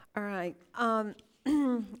right.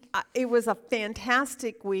 It was a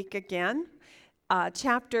fantastic week again.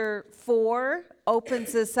 Chapter 4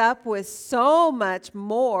 opens us up with so much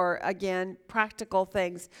more, again, practical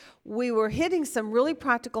things. We were hitting some really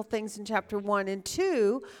practical things in chapter 1 and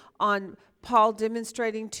 2 on Paul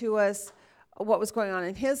demonstrating to us what was going on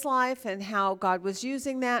in his life and how God was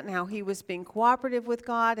using that and how he was being cooperative with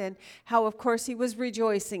God and how, of course, he was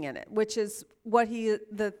rejoicing in it, which is what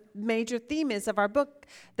the major theme is of our book,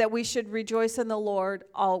 that we should rejoice in the Lord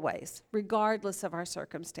always, regardless of our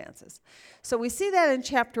circumstances. So we see that in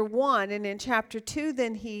chapter 1, and in chapter 2,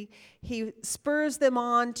 then he spurs them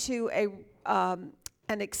on to an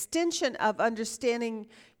extension of understanding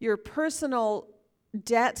your personal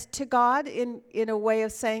debt to God in a way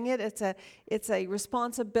of saying it. It's a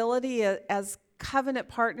responsibility as covenant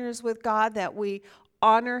partners with God that we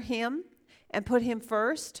honor him and put him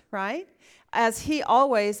first, right? As he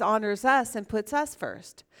always honors us and puts us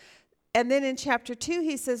first. And then in chapter 2,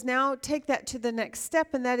 he says, now take that to the next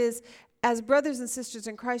step, and that is, as brothers and sisters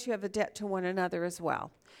in Christ, you have a debt to one another as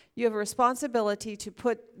well. You have a responsibility to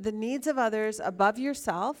put the needs of others above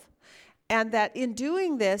yourself, and that in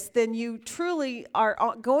doing this, then you truly are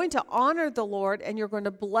going to honor the Lord, and you're going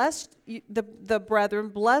to bless the brethren,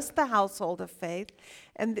 bless the household of faith.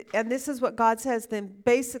 And this is what God says, then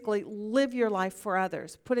basically live your life for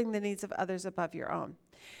others, putting the needs of others above your own.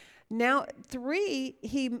 Now, 3,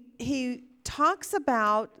 he talks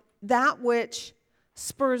about that which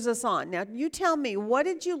spurs us on. Now, you tell me, what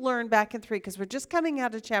did you learn back in 3? Because we're just coming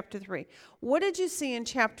out of chapter 3. What did you see in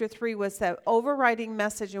chapter 3 was that overriding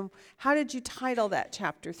message, and how did you title that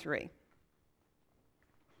chapter 3?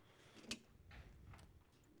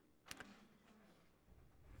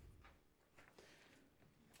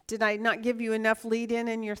 Did I not give you enough lead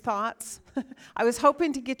in your thoughts? I was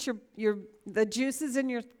hoping to get the juices in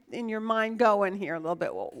your mind going here a little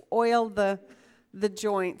bit. We'll oil the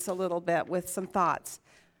joints a little bit with some thoughts.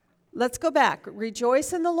 Let's go back.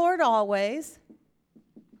 Rejoice in the Lord always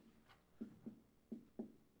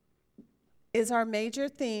is our major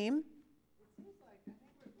theme. It seems like, I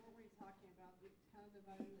think what we're talking about, we kind of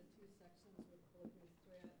divided into 2 sections with Philippians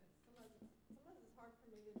 3. Sometimes it's hard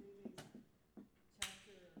for me to do these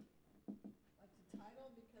chapter, like to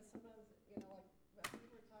title, because sometimes, like I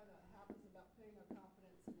think we're talking about half is about putting our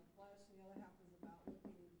confidence in the flesh, and the other half is about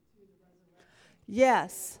looking to the resurrection.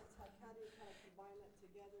 Yes. How do you kind of combine that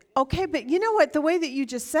together? Okay, but you know what? The way that you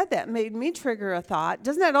just said that made me trigger a thought.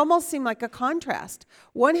 Doesn't that almost seem like a contrast?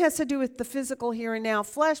 One has to do with the physical here and now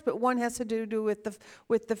flesh, but one has to do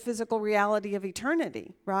with the physical reality of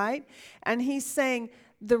eternity, right? And he's saying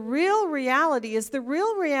the real reality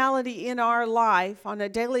in our life on a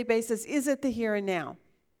daily basis is at the here and now.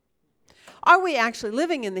 Are we actually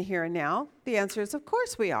living in the here and now? The answer is, of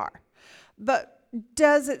course we are. But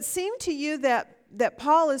does it seem to you that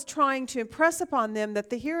Paul is trying to impress upon them that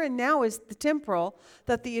the here and now is the temporal,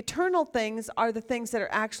 that the eternal things are the things that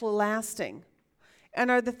are actually lasting,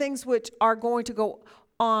 and are the things which are going to go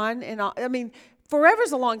on and on? I mean,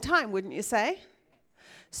 forever's a long time, wouldn't you say?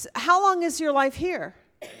 So how long is your life here?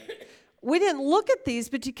 We didn't look at these,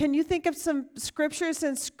 but can you think of some scriptures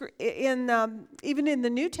in even in the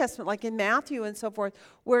New Testament, like in Matthew and so forth,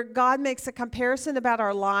 where God makes a comparison about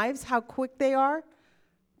our lives, how quick they are?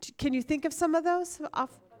 Can you think of some of those?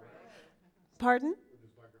 Pardon?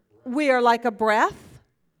 We are like a breath.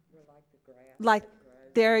 Like,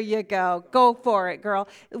 there you go. Go for it, girl.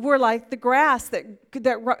 We're like the grass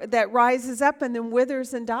that rises up and then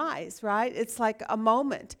withers and dies, right? It's like a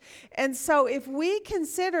moment. And so if we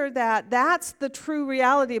consider that that's the true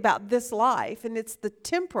reality about this life, and it's the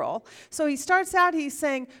temporal. So he starts out, he's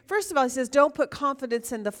saying, first of all, he says, don't put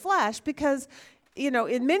confidence in the flesh, because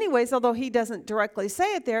in many ways, although he doesn't directly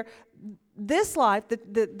say it there, this life,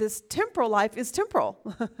 this temporal life is temporal,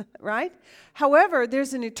 right? However,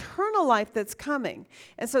 there's an eternal life that's coming.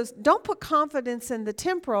 And so don't put confidence in the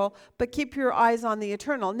temporal, but keep your eyes on the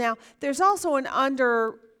eternal. Now, there's also an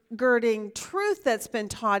undergirding truth that's been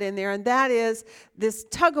taught in there, and that is this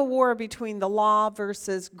tug of war between the law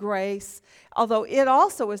versus grace, although it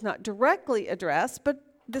also is not directly addressed, but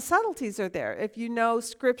the subtleties are there. If you know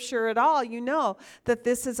Scripture at all, you know that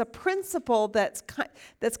this is a principle that's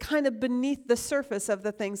kind of beneath the surface of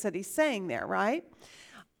the things that he's saying there, right?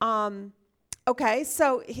 Okay,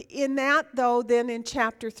 so in that, though, then in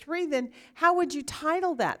chapter 3, then how would you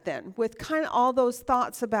title that then? With kind of all those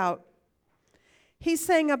thoughts about, he's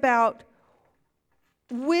saying about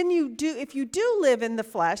if you do live in the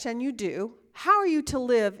flesh, and you do, how are you to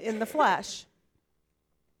live in the flesh?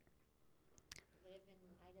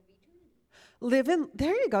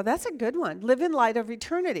 there you go, that's a good one. Live in light of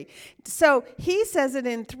eternity. So he says it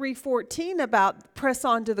in 3:14 about press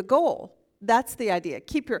on to the goal. That's the idea.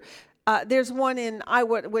 There's one in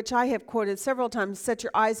which I have quoted several times, set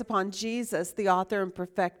your eyes upon Jesus, the author and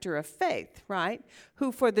perfecter of faith, right?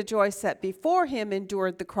 Who for the joy set before him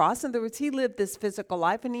endured the cross. In other words, he lived this physical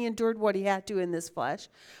life and he endured what he had to in this flesh.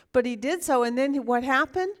 But he did so, and then what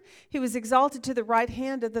happened? He was exalted to the right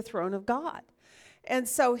hand of the throne of God. And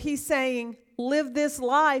so he's saying, live this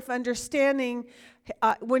life understanding.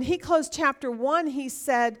 When he closed chapter 1, he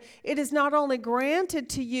said, it is not only granted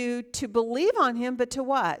to you to believe on him, but to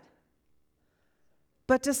what?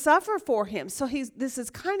 But to suffer for him. So this is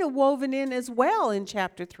kind of woven in as well in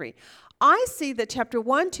chapter 3. I see that chapter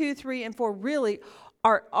 1, 2, 3, and 4 really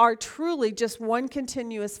are truly just one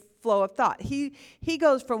continuous flow of thought. He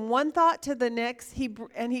goes from one thought to the next,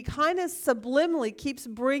 and he kind of subliminally keeps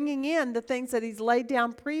bringing in the things that he's laid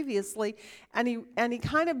down previously, and he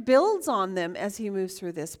kind of builds on them as he moves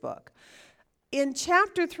through this book. In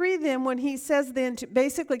chapter 3, then, when he says then to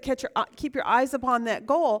basically keep your eyes upon that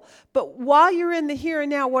goal, but while you're in the here and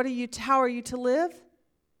now, how are you to live?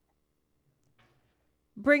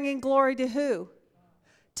 Bringing glory to who?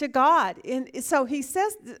 To God. So he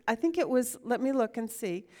says, I think it was, let me look and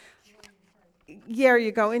see. There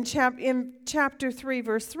you go. In chapter 3,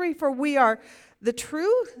 verse 3, for we are the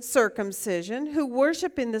true circumcision who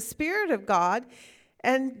worship in the Spirit of God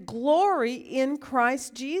and glory in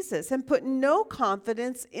Christ Jesus and put no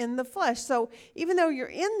confidence in the flesh. So even though you're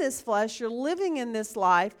in this flesh, you're living in this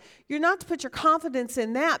life, you're not to put your confidence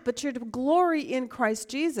in that, but you're to glory in Christ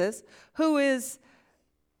Jesus, who is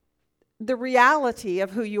the reality of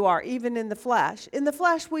who you are, even in the flesh. In the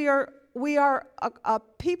flesh, we are a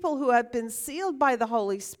people who have been sealed by the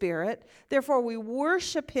Holy Spirit. Therefore, we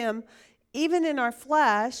worship him even in our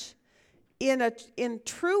flesh in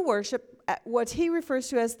true worship, what he refers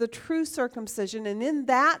to as the true circumcision. And in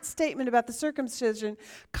that statement about the circumcision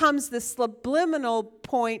comes this subliminal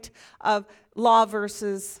point of law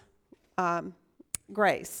versus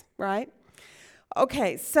grace, right?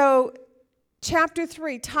 Okay, so chapter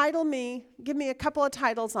 3, give me a couple of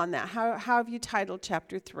titles on that. How have you titled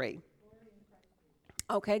chapter 3?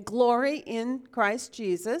 Okay, glory in Christ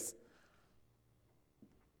Jesus.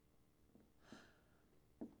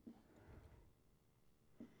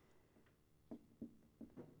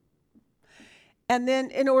 And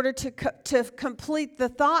then in order to complete the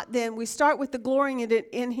thought, then we start with the glorying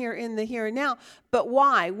in here, in the here and now. But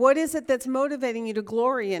why? What is it that's motivating you to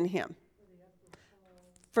glory in him?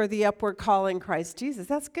 For the upward call in Christ Jesus.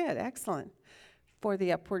 That's good. Excellent. For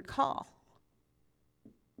the upward call.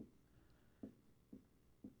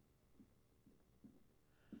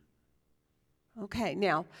 Okay,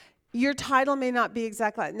 now, your title may not be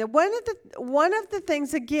exactly like. Now, one of the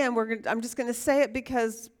things, again, I'm just going to say it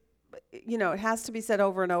because it has to be said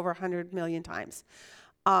over and over 100 million times.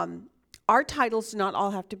 Our titles do not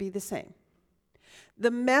all have to be the same.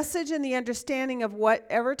 The message and the understanding of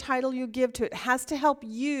whatever title you give to it has to help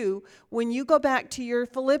you when you go back to your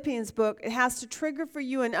Philippians book. It has to trigger for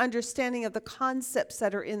you an understanding of the concepts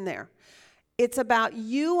that are in there. It's about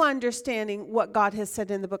you understanding what God has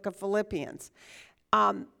said in the book of Philippians.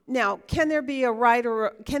 Now, can there be a right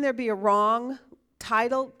or can there be a wrong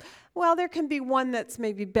title? Well, there can be one that's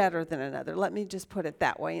maybe better than another. Let me just put it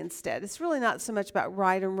that way instead. It's really not so much about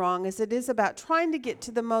right and wrong as it is about trying to get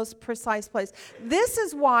to the most precise place. This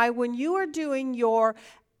is why when you are doing your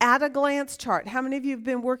at-a-glance chart, how many of you have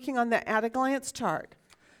been working on the at-a-glance chart?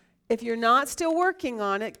 If you're not still working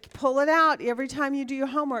on it, pull it out every time you do your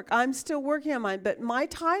homework. I'm still working on mine, but my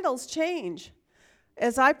titles change.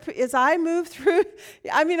 As I move through,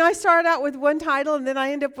 I start out with one title and then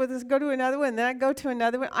I end up with go to another one and then I go to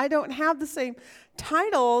another one. I don't have the same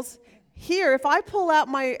titles here. If I pull out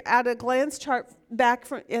my at-a-glance chart back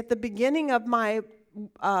from at the beginning of my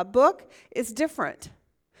book, it's different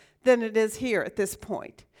than it is here at this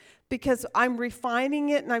point. Because I'm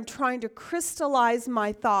refining it and I'm trying to crystallize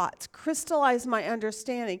my thoughts, crystallize my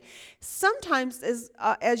understanding. Sometimes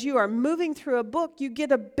as you are moving through a book, you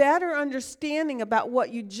get a better understanding about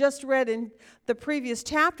what you just read in the previous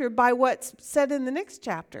chapter by what's said in the next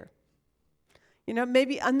chapter.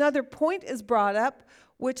 Maybe another point is brought up,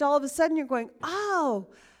 which all of a sudden you're going, oh,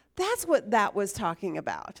 that's what that was talking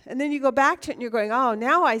about. And then you go back to it and you're going, oh,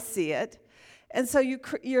 now I see it. And so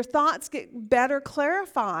your thoughts get better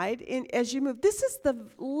clarified as you move. This is the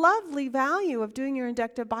lovely value of doing your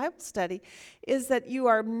inductive Bible study, is that you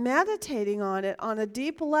are meditating on it on a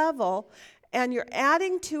deep level, and you're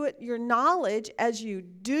adding to it your knowledge as you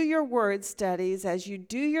do your word studies, as you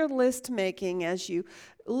do your list making, as you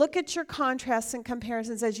look at your contrasts and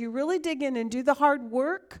comparisons, as you really dig in and do the hard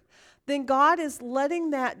work, then God is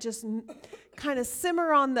letting that just kind of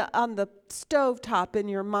simmer on the stovetop in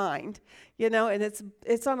your mind, and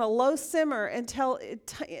it's on a low simmer until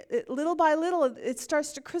little by little it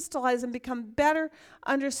starts to crystallize and become better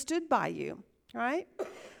understood by you, right?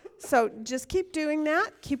 So just keep doing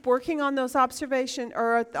that. Keep working on those observation,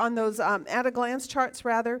 or on those at a glance charts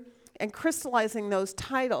rather, and crystallizing those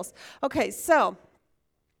titles. Okay, so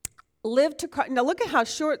live to Christ. Now look at how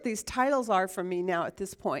short these titles are for me now at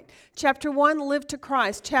this point. Chapter 1, live to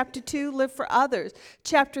Christ. Chapter 2, live for others.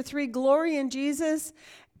 Chapter 3, glory in Jesus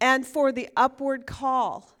and for the upward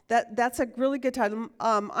call. That's a really good title.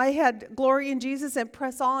 I had glory in Jesus and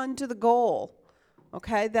press on to the goal.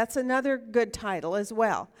 Okay, that's another good title as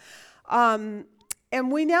well. And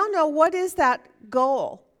we now know, what is that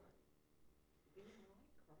goal?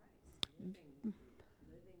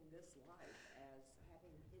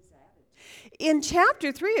 In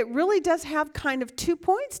chapter 3, it really does have kind of 2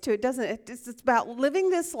 points to it, doesn't it? It's about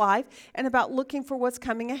living this life and about looking for what's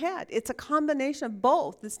coming ahead. It's a combination of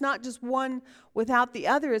both. It's not just one without the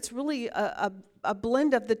other. It's really a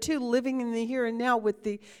blend of the two, living in the here and now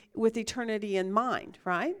with eternity in mind,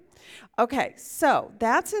 right? Okay, so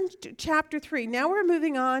that's in chapter 3. Now we're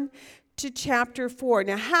moving on to chapter 4.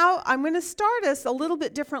 Now, I'm going to start us a little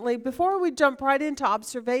bit differently. Before we jump right into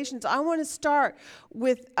observations, I want to start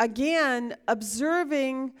with, again,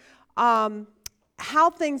 observing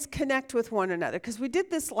how things connect with one another. Because we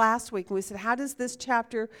did this last week, and we said, how does this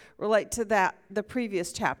chapter relate to the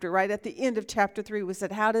previous chapter, right? At the end of chapter 3, we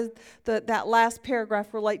said, how does that last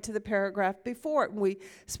paragraph relate to the paragraph before it? And we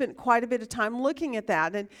spent quite a bit of time looking at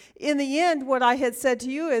that. And in the end, what I had said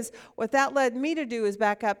to you is, what that led me to do is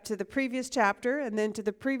back up to the previous chapter, and then to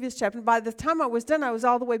the previous chapter. And by the time I was done, I was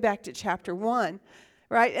all the way back to chapter 1.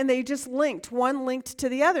 Right? And they just one linked to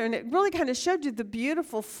the other. And it really kind of showed you the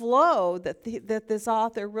beautiful flow that this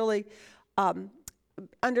author really,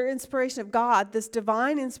 under inspiration of God, this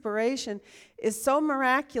divine inspiration is so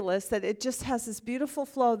miraculous that it just has this beautiful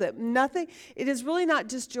flow that it is really not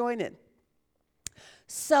disjointed.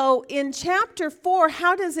 So in chapter 4,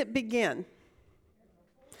 how does it begin?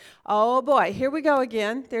 Oh boy, here we go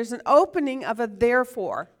again. There's an opening of a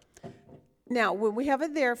therefore. Now, when we have a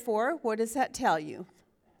therefore, what does that tell you?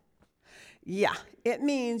 Yeah, it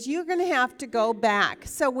means you're going to have to go back.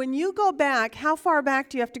 So when you go back, how far back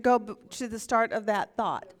do you have to go to the start of that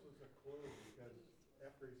thought? This is a clue, because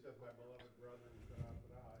after he said, my beloved brethren,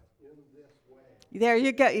 in this way. There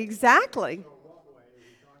you go, exactly. So what way are we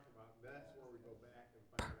talking about? That's where we go back and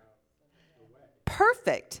find out the way.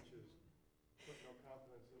 Perfect. Which is put no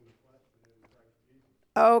confidence in the flesh, but in Christ Jesus.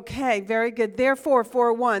 Okay, very good. Therefore,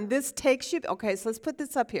 4:1, this takes you, okay, so let's put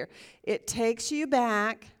this up here. It takes you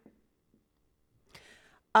back.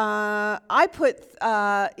 I put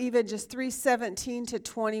even just 3:17 to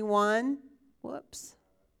 21. Whoops.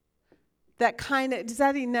 That kind of, is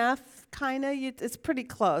that enough? Kind of? It's pretty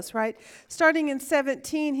close, right? Starting in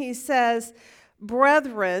 17, he says,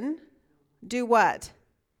 brethren, do what?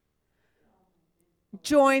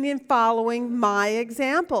 Join in following my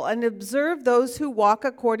example and observe those who walk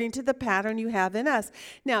according to the pattern you have in us.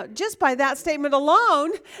 Now, just by that statement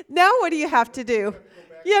alone, now what do you have to do?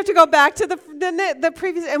 You have to go back to the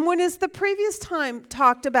previous. And when is the previous time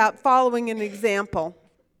talked about following an example?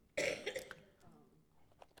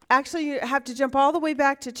 Actually, you have to jump all the way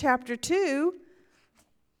back to chapter 2.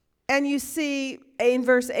 And you see in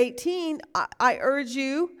verse 18, I urge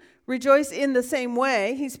you, rejoice in the same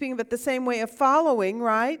way. He's speaking about the same way of following,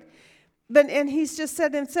 right? And he's just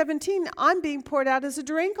said in 17, I'm being poured out as a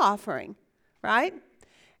drink offering, right?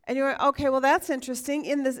 And you're like, okay, well, that's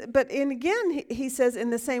interesting. Again, he says in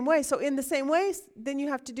the same way. So in the same way, then you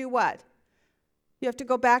have to do what? You have to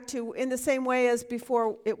go back to in the same way as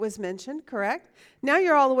before it was mentioned, correct? Now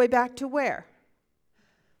you're all the way back to where?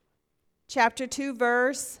 Chapter 2,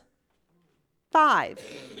 verse 5,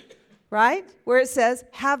 right? Where it says,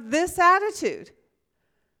 have this attitude,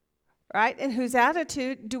 right? And whose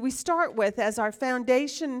attitude do we start with as our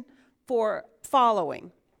foundation for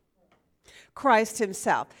following? Christ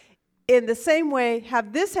himself. In the same way,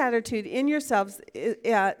 have this attitude in yourselves,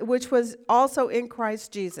 which was also in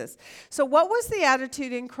Christ Jesus. So what was the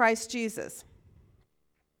attitude in Christ Jesus?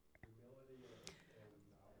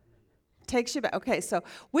 Takes you back. Okay, so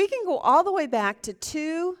we can go all the way back to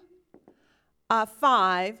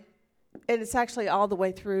 2:5, and it's actually all the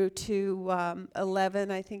way through to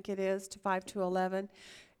 11, I think it is, to 5 to 11,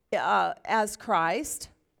 as Christ.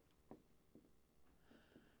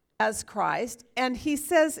 And he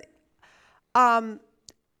says,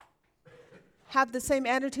 have the same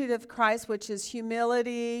attitude of Christ, which is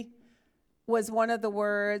humility was one of the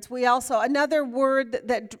words. We also, another word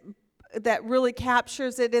that really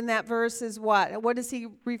captures it in that verse is what? What is he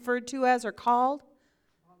referred to as or called?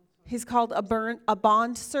 He's called a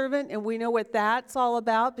bond servant, and we know what that's all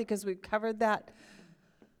about because we've covered that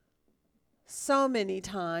so many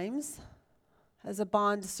times as a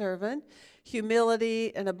bond servant.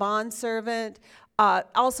 Humility and a bond servant.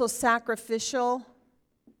 Also sacrificial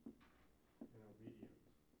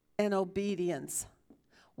and obedience.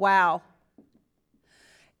 Wow.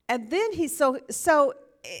 And then he's so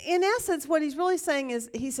in essence, what he's really saying is,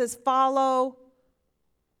 he says, follow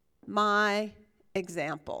my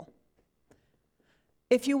example.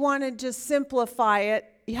 If you want to just simplify it,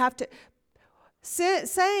 you have to,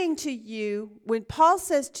 saying to you, when Paul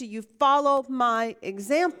says to you, follow my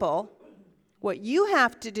example, what you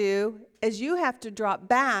have to do is you have to drop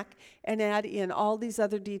back and add in all these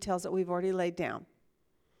other details that we've already laid down.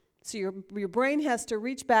 So your brain has to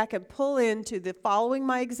reach back and pull into the following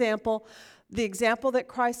my example, the example that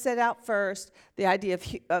Christ set out first, the idea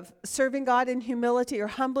of serving God in humility or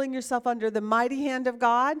humbling yourself under the mighty hand of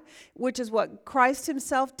God, which is what Christ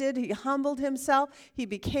himself did. He humbled himself. He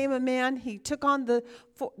became a man. He took on the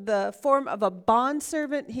form of a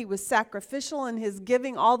bondservant. He was sacrificial in his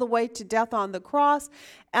giving all the way to death on the cross,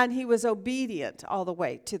 and he was obedient all the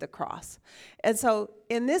way to the cross. And so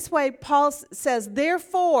in this way, Paul says,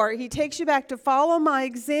 therefore, he takes you back to follow my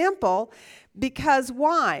example, because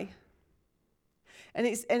why? And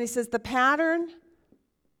he says the pattern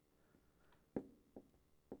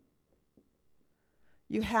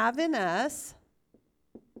you have in us,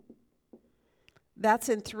 that's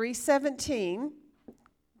in 3:17.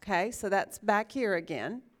 Okay, so that's back here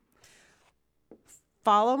again.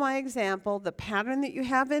 Follow my example, the pattern that you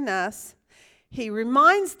have in us. He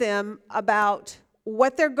reminds them about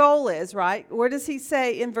what their goal is, right? What does he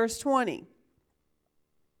say in verse 20?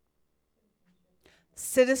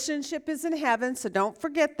 Citizenship is in heaven, so don't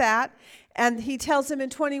forget that. And he tells them in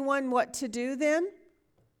 21 what to do then.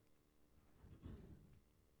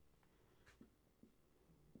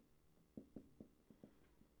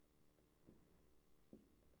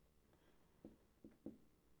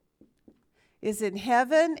 Is in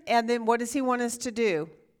heaven, and then what does he want us to do?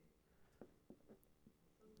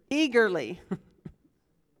 Eagerly.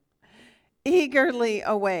 Eagerly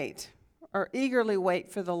await, or eagerly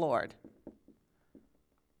wait for the Lord.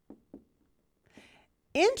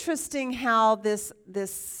 Interesting how this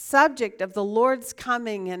subject of the Lord's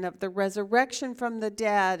coming and of the resurrection from the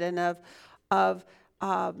dead and of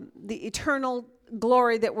the eternal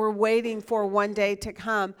glory that we're waiting for one day to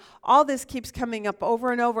come, all this keeps coming up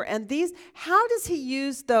over and over. And how does he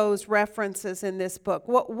use those references in this book?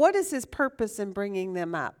 What is his purpose in bringing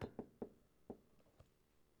them up?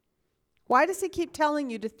 Why does he keep telling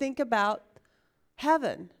you to think about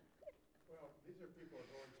heaven? Well, these are people who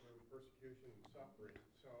are going through persecution and suffering,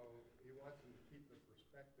 so he wants them to keep the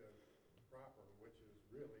perspective proper, which is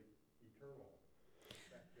really eternal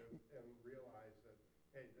perspective, and realize that,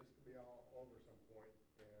 hey, this could be all over some point,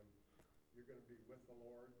 and you're going to be with the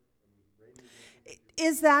Lord and reigning with him.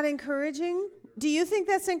 Is that encouraging? Do you think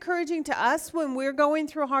that's encouraging to us when we're going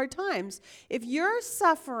through hard times? If you're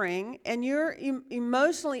suffering and you're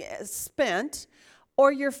emotionally spent,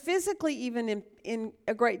 or you're physically even in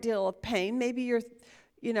a great deal of pain, maybe you're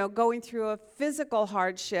going through a physical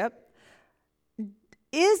hardship,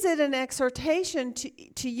 is it an exhortation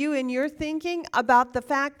to you in your thinking about the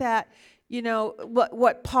fact that,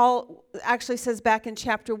 what Paul actually says back in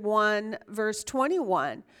chapter 1, verse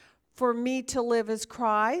 21, for me to live is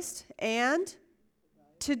Christ and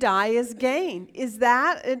to die is gain. Is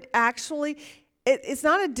that actually, it's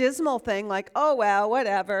not a dismal thing like, oh, well,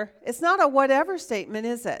 whatever. It's not a whatever statement,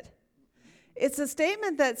 is it? It's a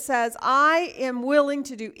statement that says, I am willing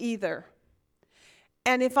to do either.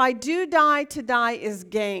 And if I do die, to die is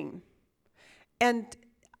gain. And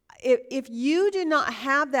if you do not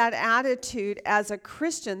have that attitude as a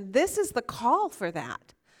Christian, this is the call for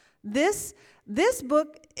that. This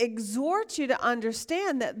book exhorts you to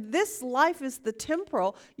understand that this life is the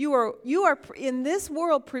temporal. You are in this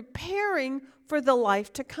world preparing for the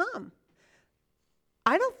life to come.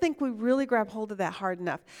 I don't think we really grab hold of that hard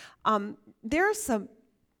enough. There are some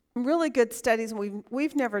really good studies, and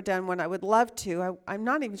we've never done one. I would love to. I'm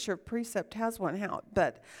not even sure if Precept has one out,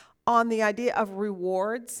 but on the idea of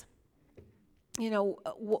rewards.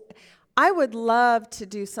 I would love to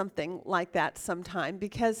do something like that sometime,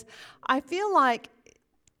 because I feel like,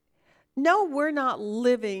 no, we're not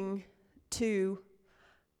living to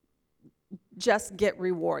just get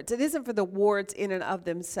rewards. It isn't for the rewards in and of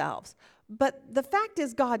themselves. But the fact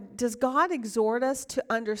is, does God exhort us to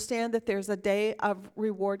understand that there's a day of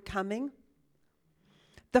reward coming?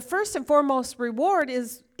 The first and foremost reward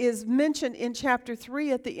is mentioned in chapter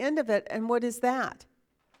 3 at the end of it. And what is that?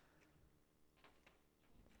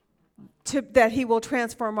 That he will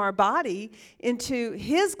transform our body into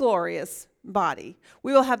his glorious body.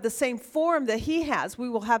 We will have the same form that he has. We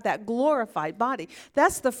will have that glorified body.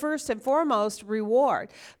 That's the first and foremost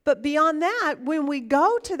reward. But beyond that, when we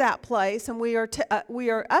go to that place and we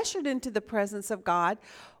are ushered into the presence of God,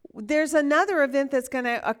 there's another event that's going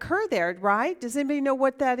to occur there, right? Does anybody know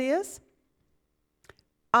what that is?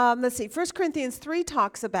 Let's see. 1 Corinthians 3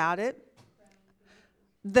 talks about it.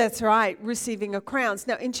 That's right, receiving of crowns.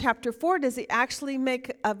 Now, in chapter 4, does he actually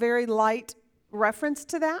make a very light reference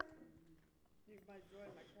to that?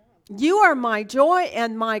 You are my joy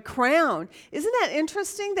and my crown. Isn't that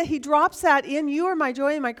interesting that he drops that in? You are my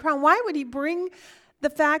joy and my crown. Why would he bring the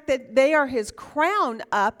fact that they are his crown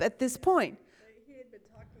up at this point? He had been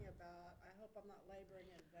talking about, I hope I'm not laboring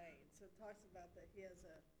in vain. So it talks about that he has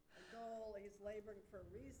a goal, he's laboring for a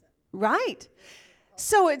reason. Right.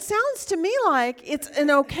 So it sounds to me like it's an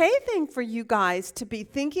okay thing for you guys to be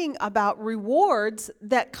thinking about rewards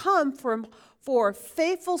that come for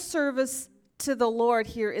faithful service to the Lord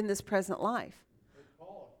here in this present life. And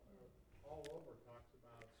Paul all over talks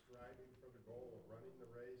about striving for the goal, running the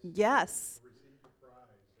race. Yes. Receive the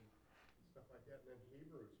prize and stuff like that. And then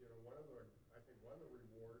Hebrews, one of the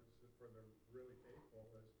rewards for the really faithful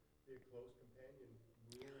is be a close companion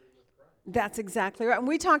ruling with Christ. That's exactly right. And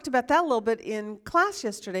we talked about that a little bit in class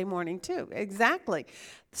yesterday morning too. Exactly.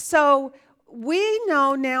 So we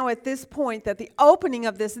know now at this point that the opening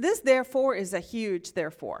of this therefore is a huge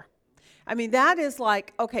therefore. I mean, that is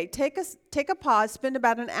like, okay, take a pause, spend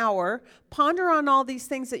about an hour, ponder on all these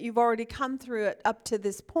things that you've already come through it up to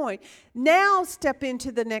this point. Now step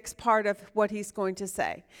into the next part of what he's going to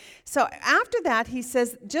say. So after that, he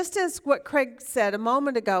says, just as what Craig said a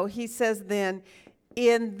moment ago, he says then,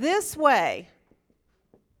 in this way,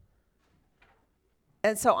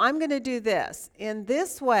 and so I'm going to do this. In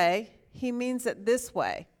this way, he means it this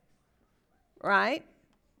way, right?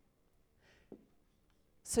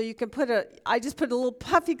 So you can I just put a little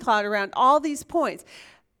puffy cloud around all these points.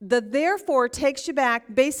 The therefore takes you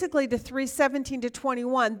back basically to 3:17 to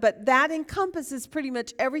 21, but that encompasses pretty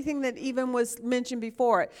much everything that even was mentioned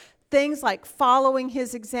before it. Things like following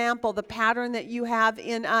his example, the pattern that you have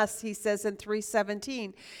in us, he says in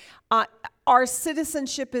 3:17. Our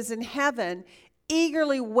citizenship is in heaven.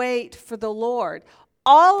 Eagerly wait for the Lord.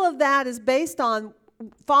 All of that is based on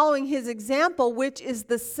following his example, which is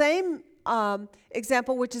the same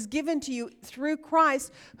example which is given to you through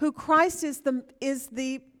Christ, who Christ is the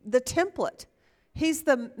template. He's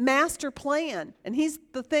the master plan, and he's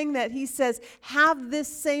the thing that he says, have this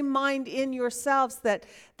same mind in yourselves that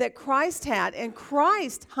Christ had, and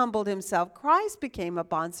Christ humbled himself. Christ became a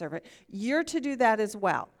bondservant. You're to do that as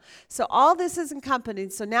well. So all this is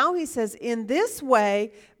accompanied. So now he says, in this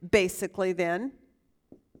way, basically then,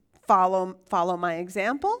 follow my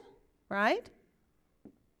example, right?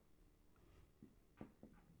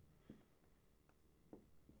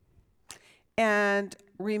 And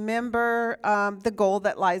remember the goal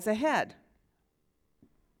that lies ahead.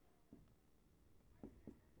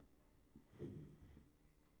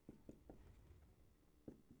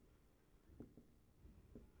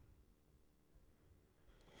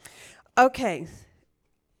 Okay,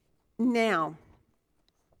 now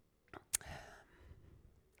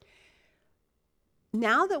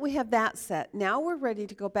that we have that set, now we're ready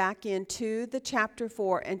to go back into the chapter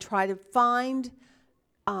 4 and try to find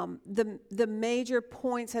the major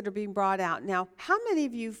points that are being brought out. Now, how many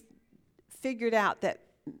of you figured out that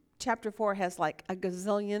chapter 4 has like a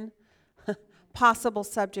gazillion possible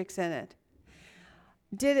subjects in it?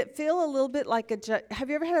 Did it feel a little bit like have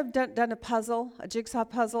you ever done a puzzle, a jigsaw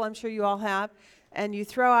puzzle? I'm sure you all have. And you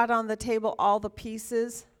throw out on the table all the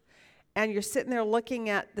pieces, and you're sitting there looking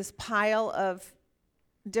at this pile of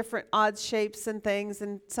different odd shapes and things,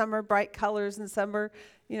 and some are bright colors and some are,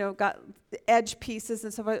 got edge pieces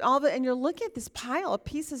and stuff like all of it, and you're looking at this pile of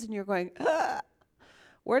pieces and you're going,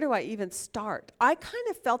 where do I even start? I kind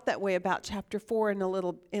of felt that way about chapter 4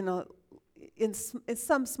 in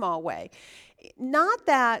some small way. Not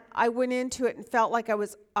that I went into it and felt like I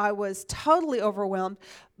was totally overwhelmed,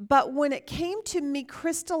 but when it came to me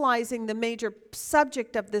crystallizing the major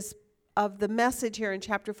subject of the message here in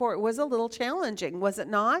chapter 4, it was a little challenging, was it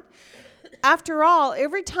not? After all,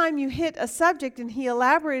 every time you hit a subject and he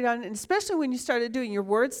elaborated on it, and especially when you started doing your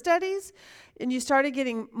word studies, and you started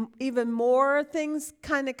getting even more things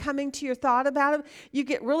kind of coming to your thought about it, you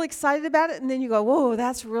get really excited about it, and then you go, whoa,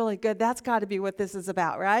 that's really good. That's got to be what this is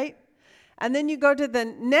about, right? And then you go to the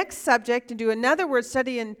next subject and do another word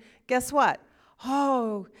study, and guess what?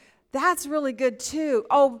 Oh, that's really good too.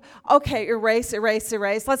 Oh, okay, erase, erase,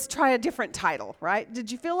 erase. Let's try a different title, right? Did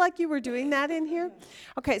you feel like you were doing that in here?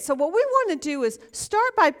 Okay, so what we want to do is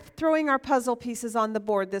start by throwing our puzzle pieces on the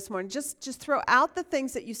board this morning. Just throw out the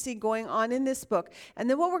things that you see going on in this book. And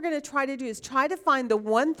then what we're going to try to do is try to find the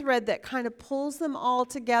one thread that kind of pulls them all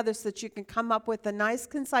together so that you can come up with a nice,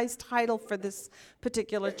 concise title for this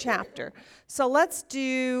particular chapter. So let's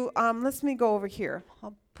do, let me go over here.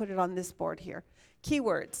 I'll put it on this board here.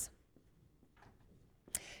 Keywords.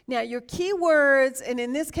 Now, your keywords, and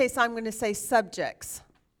in this case, I'm going to say subjects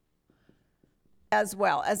as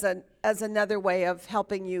well as another way of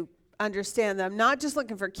helping you understand them. I'm not just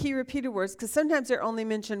looking for key repeated words, because sometimes they're only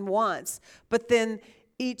mentioned once, but then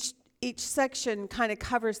each section kind of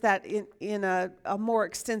covers that in a more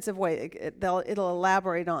extensive way. It'll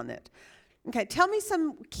elaborate on it. Okay, tell me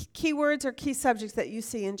some keywords or key subjects that you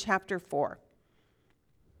see in chapter 4.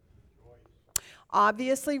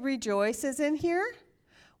 Obviously, rejoice is in here,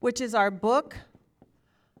 which is our book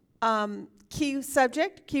key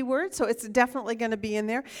subject, keyword, so it's definitely going to be in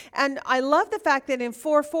there. And I love the fact that in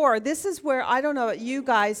 4:4, this is where, I don't know about you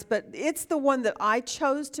guys, but it's the one that I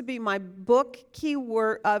chose to be my book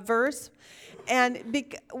keyword verse. And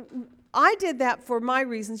I did that for my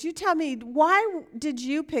reasons. You tell me, why did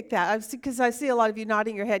you pick that? Because I see a lot of you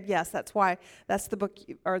nodding your head. Yes, that's why. That's the book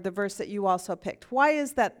or the verse that you also picked. Why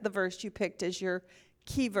is that the verse you picked as your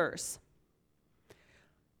key verse?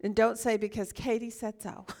 And don't say because Katie said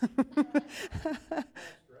so.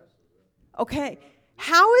 Okay.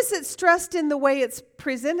 How is it stressed in the way it's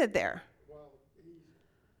presented there? Well, he's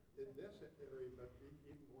in this area, but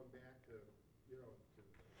even going back to, to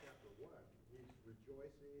chapter 1, he's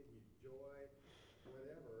rejoicing, he's joy,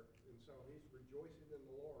 whatever. And so he's rejoicing in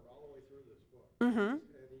the Lord all the way through this book. Mm-hmm.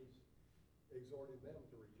 And he's exhorting them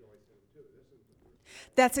to rejoice in it too. This is the first.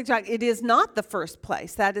 That's exactly. It is not the first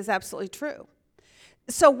place. That is absolutely true.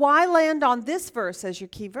 So why land on this verse as your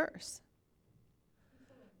key verse?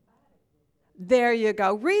 There you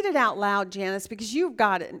go. Read it out loud, Janice, because you've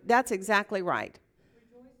got it. That's exactly right.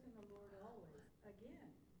 Rejoice in the Lord always. Again,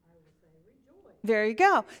 I will say rejoice. There you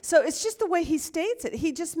go. So it's just the way he states it.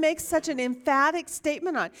 He just makes such an emphatic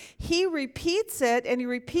statement on it. He repeats it, and he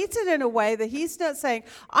repeats it in a way that he's not saying,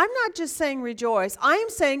 I'm not just saying rejoice. I am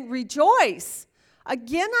saying rejoice.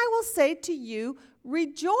 Again, I will say to you,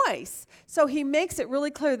 rejoice. So he makes it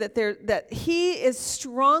really clear that he is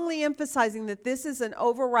strongly emphasizing that this is an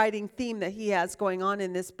overriding theme that he has going on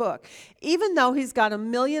in this book. Even though he's got a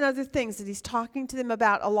million other things that he's talking to them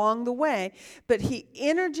about along the way, but he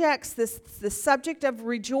interjects the subject of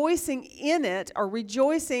rejoicing in it, or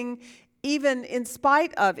rejoicing even in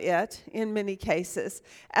spite of it, in many cases,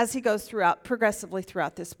 as he goes progressively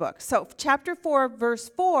throughout this book. So chapter 4, verse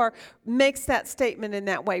 4 makes that statement in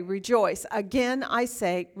that way, rejoice. Again, I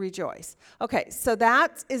say rejoice. Okay, so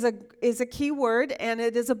that is a key word, and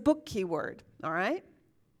it is a book key word, all right?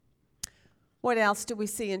 What else do we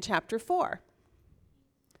see in chapter 4?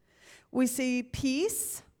 We see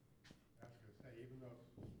peace. I was going to say, even though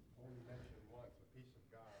it's only mentioned once, the peace of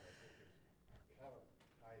God, I think it kind of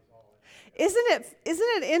ties all in.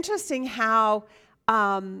 Isn't it interesting how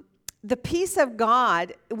the peace of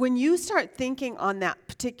God, when you start thinking on that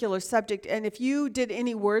particular subject, and if you did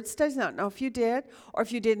any word studies, I don't know if you did, or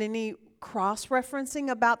if you did any cross-referencing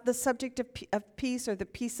about the subject of peace or the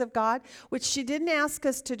peace of God, which she didn't ask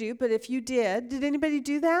us to do, but if you did anybody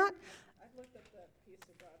do that? I looked at the peace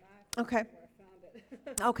of God, and I Okay.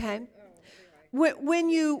 found it. Okay. Anyway.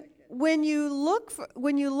 When you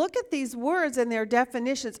look at these words and their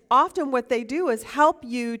definitions, often what they do is help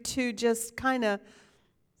you to just kind of.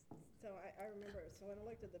 So I remember, so when I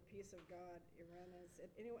looked at the peace of God,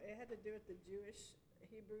 it had to do with the Jewish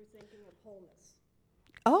Hebrew thinking of wholeness.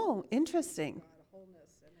 Oh, interesting. God,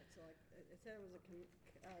 wholeness, and it's like it said it was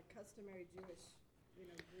a customary Jewish,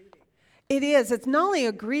 greeting. It is. It's not only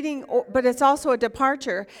a greeting, but it's also a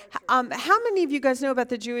departure. How many of you guys know about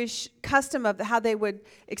the Jewish custom of how they would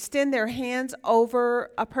extend their hands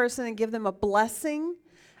over a person and give them a blessing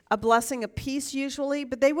of peace usually?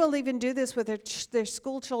 But they will even do this with their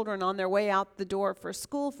school children on their way out the door for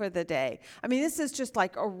school for the day. I mean, this is just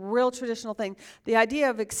like a real traditional thing. The idea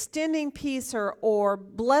of extending peace or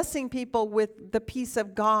blessing people with the peace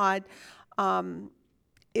of God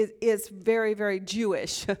is very, very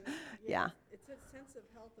Jewish. Yeah. It's a sense of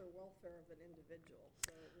health or welfare of an individual.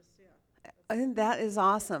 So it was, And that is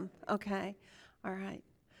awesome. Okay. All right.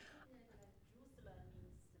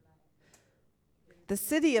 The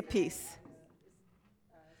city of peace.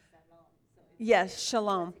 Yes,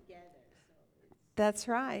 shalom. That's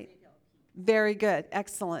right. Very good.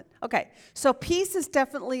 Excellent. Okay. So peace is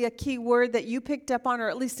definitely a key word that you picked up on, or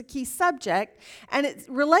at least a key subject. And it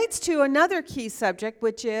relates to another key subject,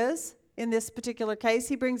 which is, in this particular case,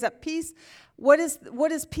 he brings up peace. What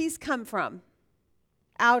does peace come from?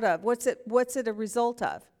 Out of? What's it a result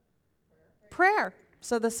of? Prayer.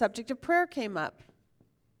 So the subject of prayer came up.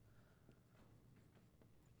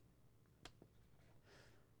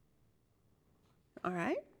 All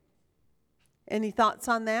right. Any thoughts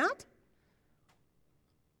on that?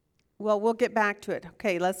 Well, we'll get back to it.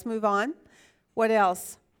 Okay, let's move on. What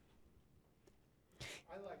else?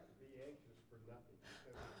 I like to be anxious for nothing,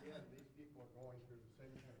 because again, these people are going through the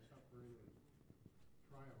same kind of suffering and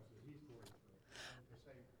trials that he's going through. And to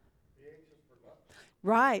say, be anxious for nothing.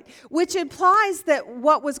 Right, which implies that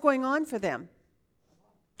what was going on for them?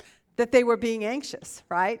 That they were being anxious,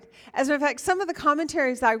 right? As a matter of fact, some of the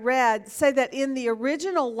commentaries I read say that in the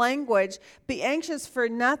original language, be anxious for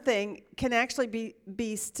nothing can actually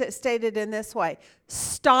be stated in this way: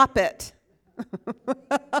 stop it.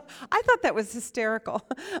 I thought that was hysterical.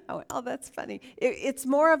 I went, oh, that's funny. It's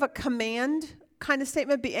more of a command kind of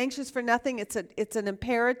statement. Be anxious for nothing. It's an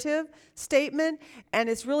imperative statement, and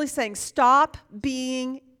it's really saying stop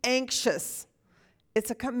being anxious. It's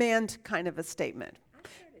a command kind of a statement.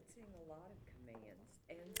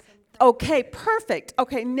 Okay, perfect.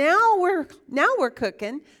 Okay, now we're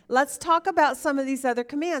cooking. Let's talk about some of these other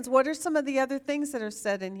commands. What are some of the other things that are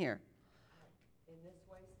said in here? In this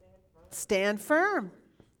way, Stand firm.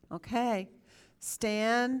 Okay.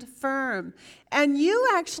 Stand firm. And you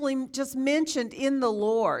actually just mentioned in the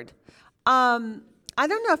Lord. I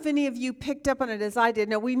don't know if any of you picked up on it as I did.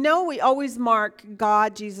 Now, we know we always mark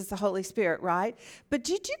God, Jesus, the Holy Spirit, right? But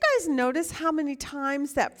did you guys notice how many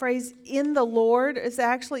times that phrase, in the Lord, is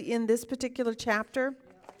actually in this particular chapter?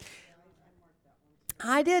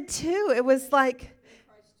 I did too. It was like,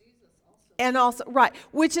 and also, right,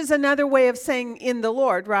 which is another way of saying in the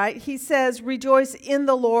Lord, right? He says, rejoice in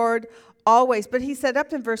the Lord always. But he said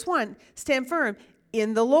up in verse 1, stand firm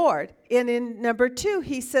in the Lord. And in number 2,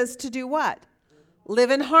 he says to do what?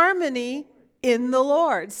 Live in harmony in the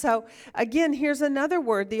Lord. So again, here's another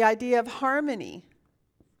word, the idea of harmony.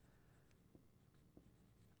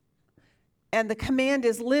 And the command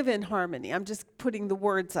is live in harmony. I'm just putting the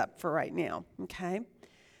words up for right now, okay?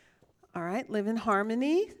 All right, live in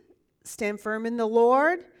harmony, stand firm in the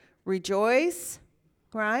Lord, rejoice,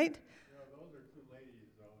 right? You know, those are two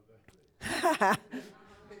ladies, though. That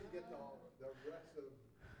get the rest of,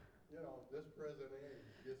 this present age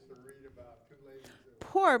gets to read about two ladies.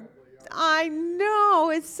 Poor, I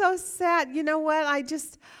know, it's so sad. You know what, I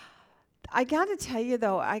got to tell you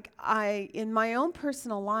though, I in my own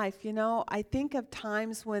personal life, I think of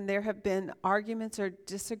times when there have been arguments or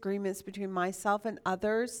disagreements between myself and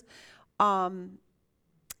others, and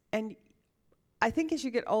I think as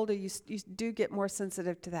you get older, you do get more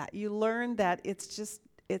sensitive to that. You learn that it's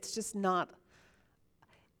just not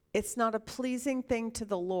a pleasing thing to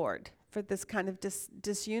the Lord for this kind of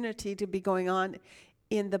disunity to be going on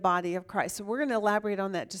in the body of Christ. So we're going to elaborate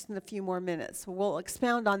on that just in a few more minutes. We'll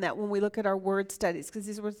expound on that when we look at our word studies, because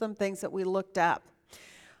these were some things that we looked up.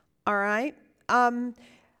 All right.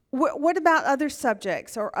 What about other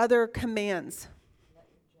subjects or other commands?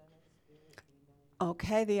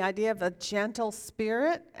 Okay, the idea of a gentle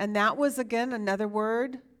spirit. And that was, again, another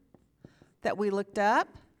word that we looked up.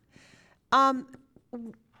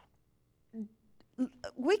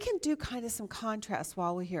 We can do kind of some contrast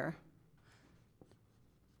while we're here.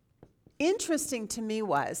 Interesting to me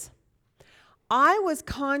was, I was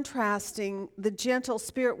contrasting the gentle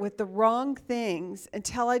spirit with the wrong things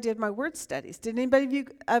until I did my word studies. Did anybody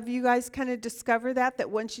of you guys kind of discover that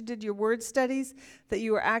once you did your word studies, that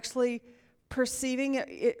you were actually perceiving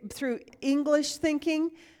it through English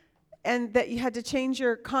thinking, and that you had to change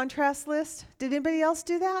your contrast list? Did anybody else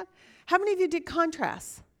do that? How many of you did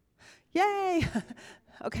contrasts? Yay!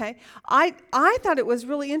 Okay. I thought it was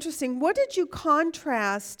really interesting. What did you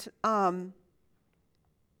contrast that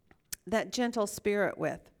gentle spirit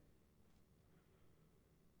with?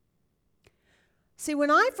 See,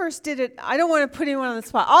 when I first did it, I don't want to put anyone on the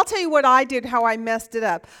spot. I'll tell you what I did, how I messed it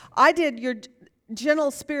up. I did your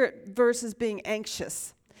gentle spirit versus being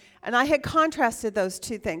anxious. And I had contrasted those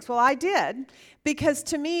two things. Well, I did, because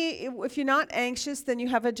to me, if you're not anxious, then you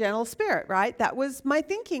have a gentle spirit, right? That was my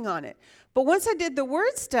thinking on it. But once I did the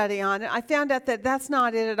word study on it, I found out that that's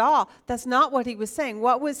not it at all. That's not what he was saying.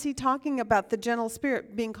 What was he talking about the gentle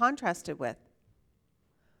spirit being contrasted with?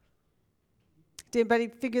 Did anybody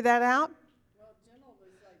figure that out? Well, gentle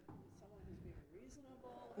was like someone who's being reasonable.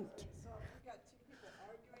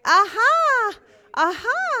 Aha!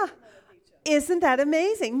 Aha! Isn't that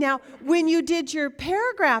amazing? Now, when you did your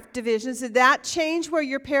paragraph divisions, did that change where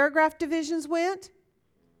your paragraph divisions went?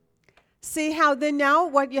 See how then now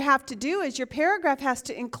what you have to do is your paragraph has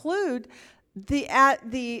to include the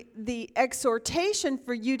exhortation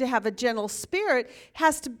for you to have a gentle spirit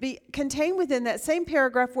has to be contained within that same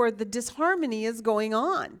paragraph where the disharmony is going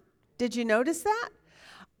on. Did you notice that?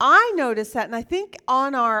 I noticed that, and I think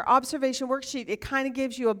on our observation worksheet, it kind of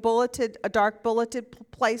gives you a dark bulleted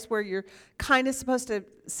place where you're kind of supposed to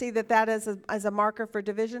see that as a marker for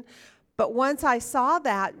division. But once I saw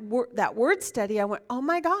that word study, I went, oh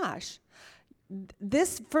my gosh,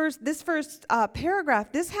 this first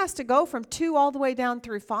paragraph, this has to go from 2 all the way down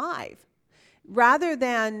through 5, rather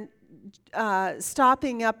than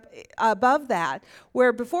stopping up above that,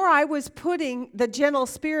 where before I was putting the gentle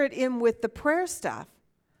spirit in with the prayer stuff.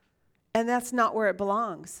 And that's not where it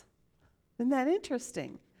belongs. Isn't that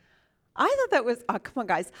interesting? I thought that was, oh, come on,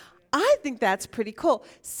 guys. I think that's pretty cool.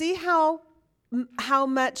 See how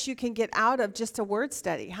much you can get out of just a word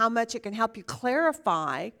study, how much it can help you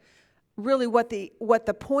clarify really what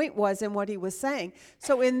the point was and what he was saying.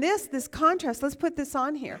 So in this contrast, let's put this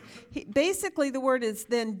on here. Basically, the word is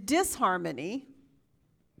then disharmony.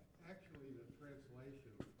 Actually, the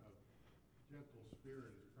translation of gentle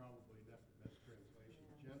spirit is probably not the best translation.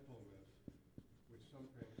 Gentleness, which some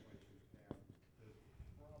translations have, is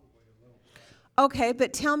probably a little better. Okay,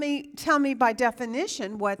 but tell me by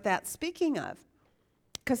definition what that's speaking of.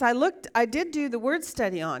 Because I did do the word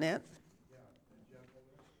study on it.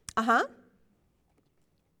 Uh-huh.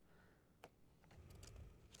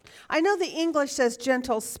 I know the English says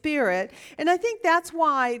gentle spirit, and I think that's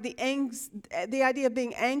why the idea of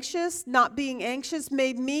being anxious, not being anxious,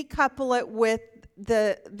 made me couple it with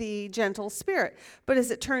the gentle spirit. But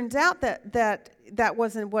as it turns out, that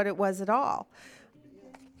wasn't what it was at all.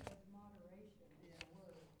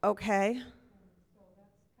 Okay.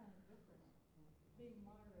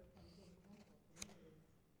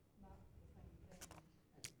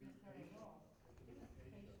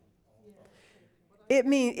 It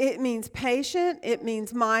means patient, it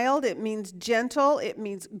means mild, it means gentle, it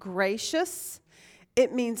means gracious.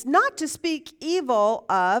 It means not to speak evil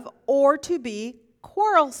of or to be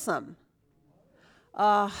quarrelsome.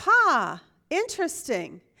 Aha,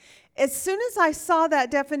 interesting. As soon as I saw that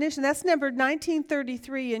definition, that's numbered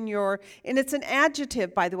 1933 and it's an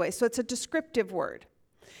adjective, by the way, so it's a descriptive word.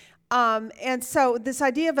 And so this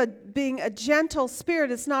idea of being a gentle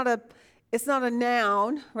spirit is not a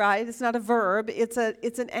noun, right? It's not a verb. It's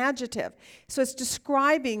an adjective. So it's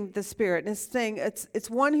describing the spirit, and it's saying it's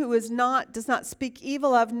one who does not speak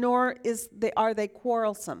evil of, nor are they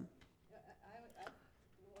quarrelsome.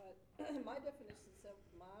 My definition says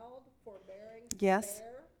mild, forbearing, Yes. fair,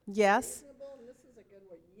 Yes. reasonable, and this is a good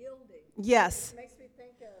word, yielding. Yes. It makes me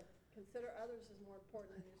think of consider others as more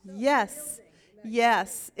important than yourself. Yes. Yielding.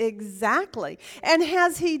 Yes, exactly. And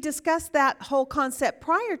has he discussed that whole concept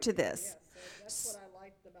prior to this? Yes, so that's what I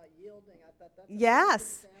liked about yielding. I thought that's a Yes.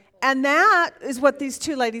 good example. And that is what these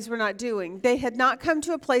two ladies were not doing. They had not come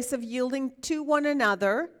to a place of yielding to one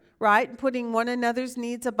another, right? Putting one another's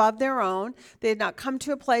needs above their own. They had not come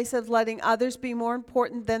to a place of letting others be more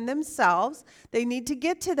important than themselves. They need to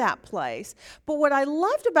get to that place. But what I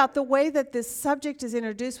loved about the way that this subject is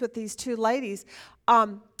introduced with these two ladies,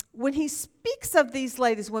 when he speaks of these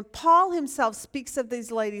ladies, when Paul himself speaks of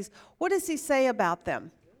these ladies, what does he say about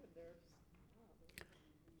them?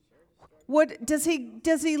 What does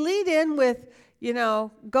he lead in with,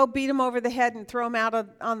 go beat them over the head and throw them out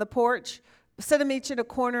on the porch, sit them each in a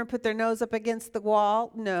corner and put their nose up against the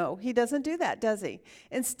wall? No, he doesn't do that, does he?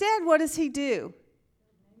 Instead, what does he do?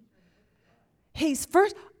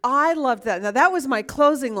 I love that. Now, that was my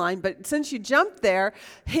closing line, but since you jumped there,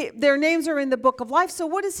 their names are in the book of life. So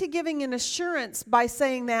what is he giving an assurance by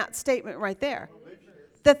saying that statement right there?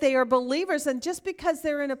 That they are believers, and just because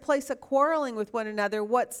they're in a place of quarreling with one another,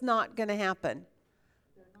 what's not going to happen?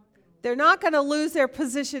 They're not going to lose their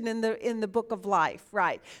position in the book of life,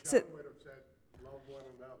 right? So Would have said, love one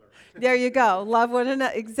another. there you go. Love one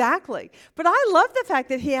another. Exactly. But I love the fact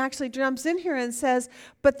that he actually jumps in here and says,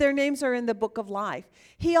 but their names are in the book of life.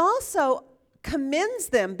 He also commends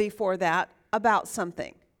them before that about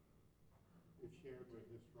something. He shared with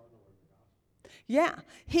his struggle in the gospel. Yeah.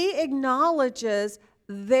 He acknowledges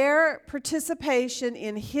their participation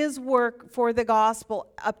in his work for the gospel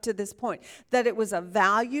up to this point. That it was of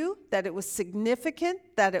value, that it was significant,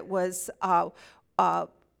 that it was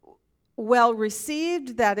well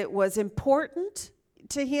received, that it was important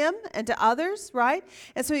to him and to others, right?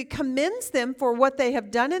 And so he commends them for what they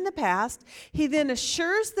have done in the past. He then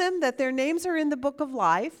assures them that their names are in the book of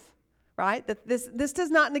life, right? That this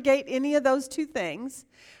does not negate any of those two things.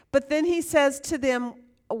 But then he says to them,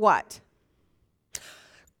 what?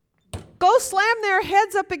 Go slam their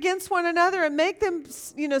heads up against one another and make them,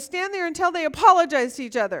 stand there until they apologize to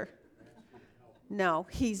each other. No,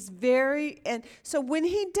 he's and so when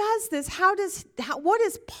he does this, what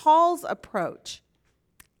is Paul's approach?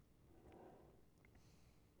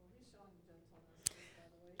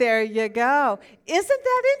 There you go. Isn't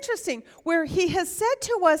that interesting? Where he has said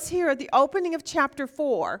to us here at the opening of chapter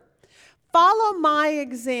 4, follow my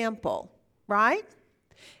example, right?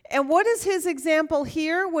 And what is his example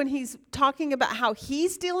here when he's talking about how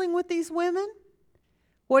he's dealing with these women?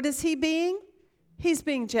 What is he being? He's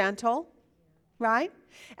being gentle, right?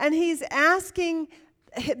 And he's asking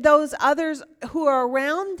those others who are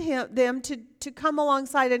around them to come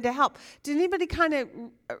alongside and to help. Did anybody kind of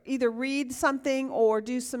either read something or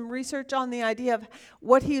do some research on the idea of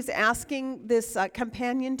what he's asking this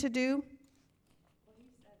companion to do? Well, he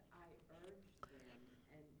said, I urge them,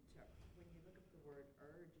 and when you look at the word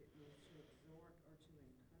urge, it means to exhort or to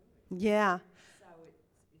encourage. Yeah. So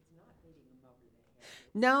it's not beating them over the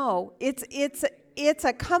head. No, it's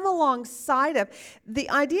a come alongside of. The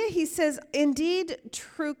idea, he says, indeed,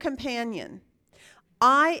 true companion.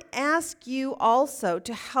 I ask you also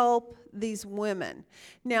to help these women.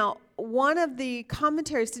 Now, one of the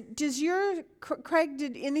commentaries, Craig,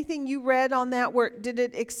 did anything you read on that, did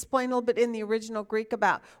it explain a little bit in the original Greek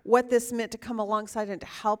about what this meant to come alongside and to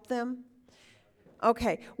help them?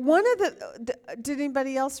 Okay. Did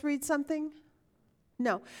anybody else read something?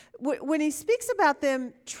 No. When he speaks about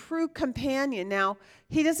them, true companion, now,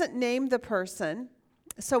 he doesn't name the person,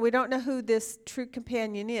 so we don't know who this true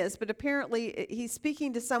companion is, but apparently he's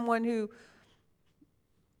speaking to someone who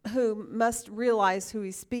must realize who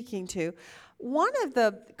he's speaking to. One of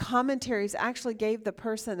the commentaries actually gave the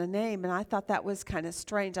person a name, and I thought that was kind of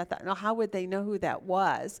strange. I thought, no, how would they know who that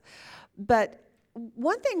was? But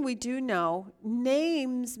one thing we do know,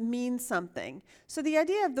 names mean something. So the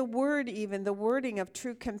idea of the wording of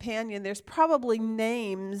true companion, there's probably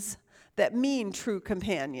names that mean true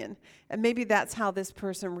companion. And maybe that's how this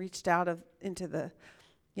person reached out into the,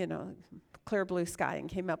 clear blue sky and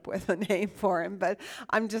came up with a name for him. But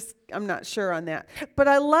I'm not sure on that. But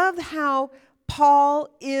I love how Paul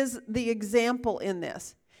is the example in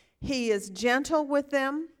this. He is gentle with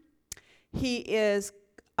them. He is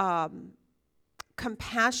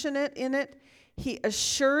compassionate in it. He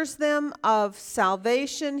assures them of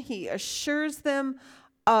salvation. He assures them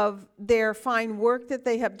of their fine work that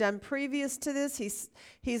they have done previous to this.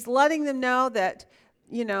 He's letting them know that,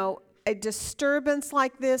 a disturbance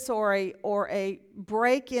like this or a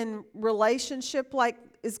break in relationship like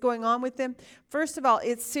is going on with them. First of all,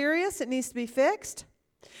 it's serious. It needs to be fixed,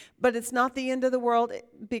 but it's not the end of the world.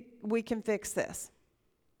 We can fix this.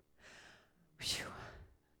 Whew.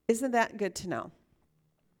 Isn't that good to know?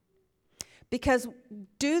 Because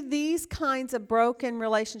do these kinds of broken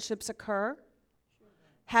relationships occur?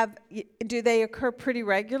 Do they occur pretty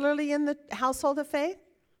regularly in the household of faith?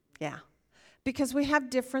 Yeah. Because we have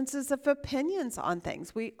differences of opinions on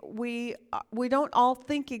things. We don't all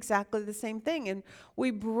think exactly the same thing. And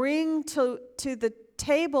we bring to the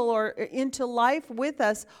table or into life with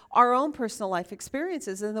us our own personal life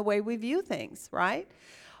experiences and the way we view things, right?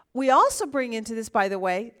 We also bring into this, by the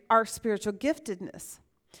way, our spiritual giftedness.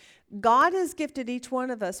 God has gifted each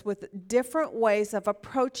one of us with different ways of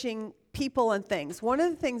approaching people and things. One of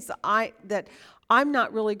the things that I'm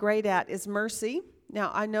not really great at is mercy.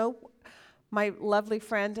 Now, I know my lovely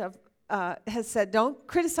friend has said, don't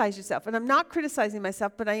criticize yourself. And I'm not criticizing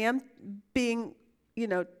myself, but I am being,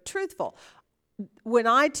 truthful. When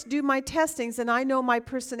I do my testings and I know my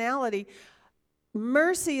personality,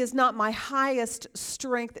 mercy is not my highest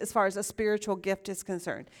strength as far as a spiritual gift is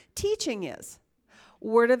concerned. Teaching is.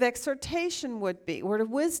 Word of exhortation would be. Word of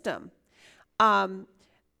wisdom. I'm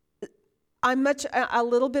a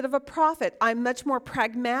little bit of a prophet. I'm much more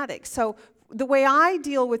pragmatic. So the way I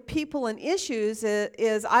deal with people and issues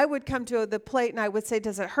is I would come to the plate and I would say,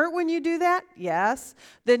 does it hurt when you do that? Yes.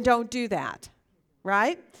 Then don't do that.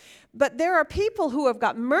 Right? But there are people who have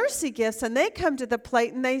got mercy gifts and they come to the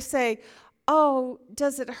plate and they say, oh,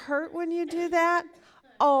 does it hurt when you do that?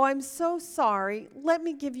 Oh, I'm so sorry. Let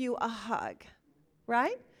me give you a hug.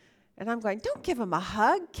 Right? And I'm going, don't give them a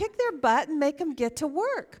hug. Kick their butt and make them get to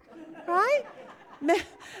work. Right?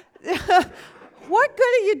 What good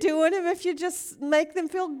are you doing them if you just make them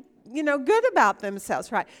feel, good about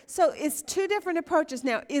themselves, right? So it's two different approaches.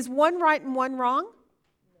 Now, is one right and one wrong?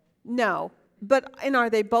 No. And are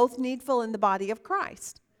they both needful in the body of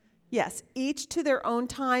Christ? Yes, each to their own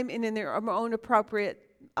time and in their own appropriate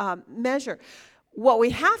measure. What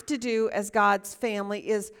we have to do as God's family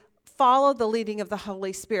is follow the leading of the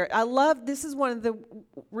Holy Spirit. This is one of the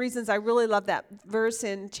reasons I really love that verse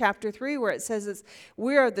in chapter 3 where it says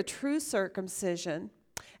we are the true circumcision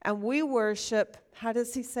and we worship, how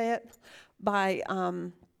does he say it? By,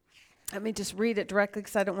 let me just read it directly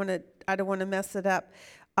because I don't want to mess it up.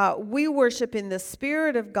 We worship in the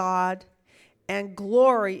Spirit of God and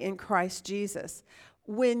glory in Christ Jesus.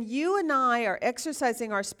 When you and I are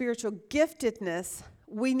exercising our spiritual giftedness,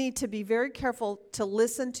 we need to be very careful to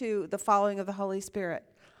listen to the following of the Holy Spirit.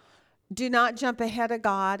 Do not jump ahead of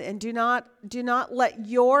God, and do not let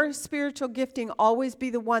your spiritual gifting always be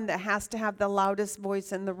the one that has to have the loudest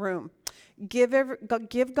voice in the room.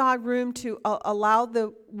 Give God room to allow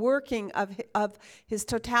the working of his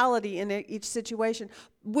totality in each situation.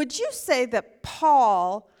 Would you say that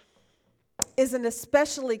Paul is an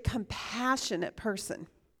especially compassionate person?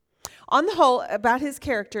 On the whole, about his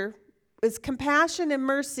character, is compassion and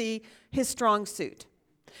mercy his strong suit?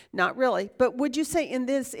 Not really. But would you say in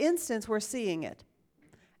this instance we're seeing it?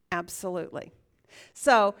 Absolutely.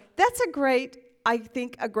 So that's I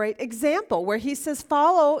think a great example where he says,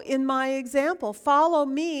 follow in my example. Follow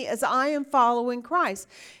me as I am following Christ.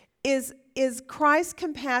 Is Christ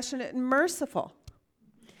compassionate and merciful?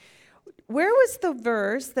 Where was the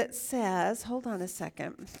verse that says, hold on a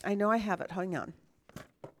second. I know I have it. Hang on.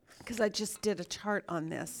 Because I just did a chart on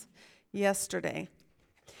this yesterday.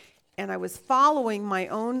 And I was following my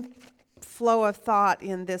own flow of thought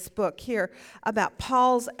in this book here about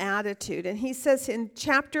Paul's attitude. And he says in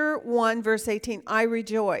chapter 1, verse 18, I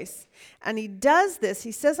rejoice. And he does this.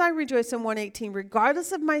 He says, I rejoice in 1:18,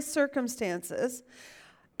 regardless of my circumstances.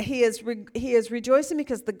 He is rejoicing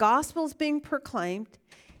because the gospel is being proclaimed.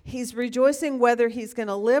 He's rejoicing whether he's going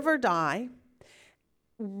to live or die.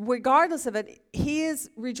 Regardless of it, he is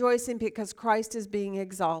rejoicing because Christ is being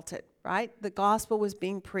exalted, right? The gospel was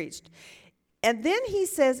being preached. And then he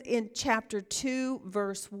says in chapter 2,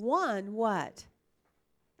 verse 1, what?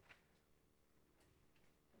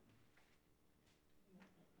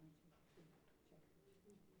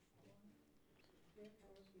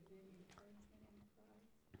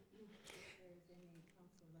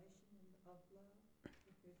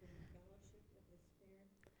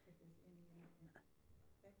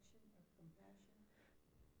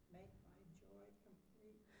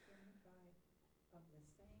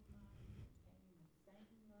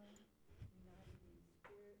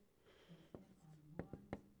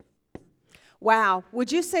 Wow.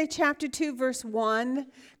 Would you say chapter 2, verse 1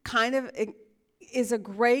 kind of is a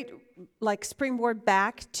great springboard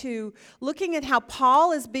back to looking at how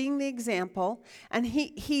Paul is being the example? And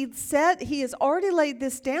he said he has already laid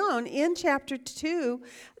this down in chapter 2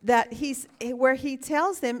 that where he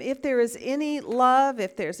tells them if there is any love,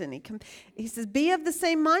 if there's any, he says, be of the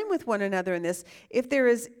same mind with one another in this. If there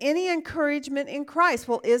is any encouragement in Christ.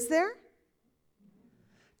 Well, is there?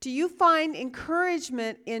 Do you find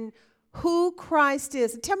encouragement in who Christ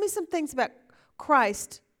is? And tell me some things about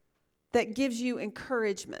Christ that gives you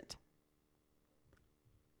encouragement.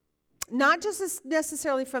 Not just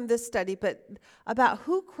necessarily from this study, but about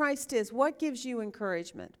who Christ is. What gives you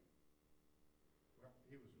encouragement? Well,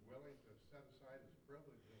 he was willing to set aside his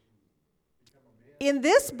privileges and become a man. In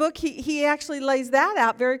this book, he actually lays that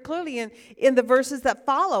out very clearly in the verses that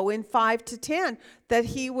follow in 5 to 10, that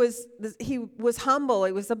he was humble,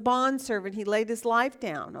 he was a bondservant, he laid his life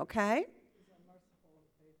down, okay?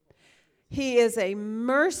 He is a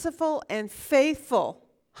merciful and faithful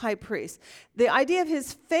high priest. The idea of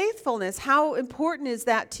his faithfulness, how important is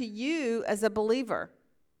that to you as a believer?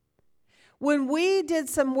 When we did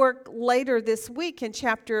some work later this week in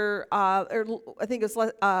chapter, I think it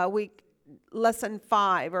was lesson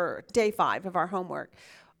 5 or day 5 of our homework,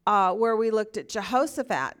 where we looked at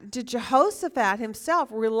Jehoshaphat. Did Jehoshaphat himself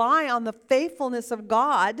rely on the faithfulness of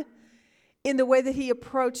God in the way that he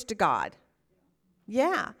approached God?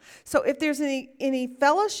 Yeah. So if there's any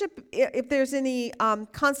fellowship, if there's any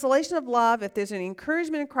consolation of love, if there's any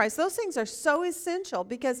encouragement in Christ, those things are so essential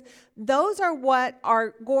because those are what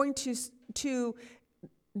are going to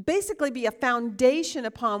basically be a foundation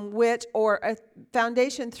upon which, or a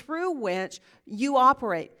foundation through which you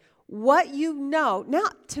operate. What you know. Now,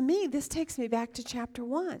 to me, this takes me back to chapter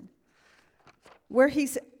 1. Where he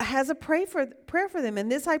has a prayer for them.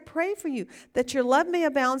 And this I pray for you, that your love may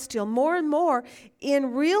abound still more and more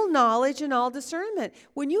in real knowledge and all discernment.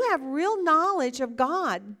 When you have real knowledge of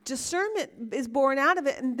God, discernment is born out of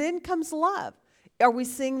it, and then comes love. Are we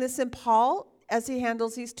seeing this in Paul as he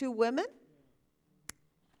handles these two women?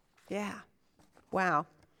 Yeah. Wow.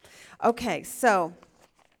 Okay, so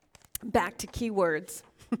back to keywords.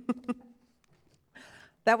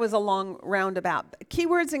 That was a long roundabout.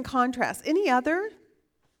 Keywords and contrast. Any other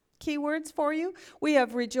keywords for you? We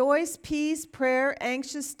have rejoice, peace, prayer,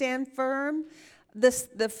 anxious, stand firm.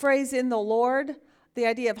 The phrase in the Lord, the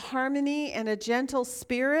idea of harmony and a gentle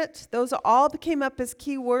spirit. Those all came up as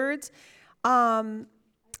keywords.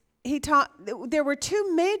 There were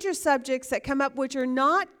two major subjects that come up which are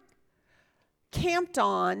not camped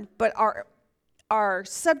on, but are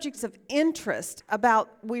subjects of interest about,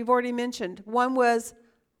 we've already mentioned. One was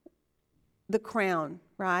the crown,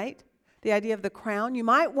 right? The idea of the crown. You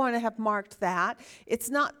might want to have marked that. It's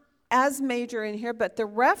not as major in here, but the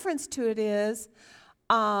reference to it is,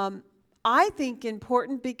 I think,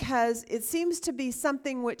 important because it seems to be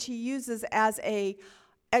something which he uses as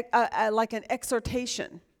like an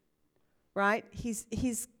exhortation, right?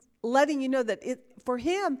 He's letting you know that for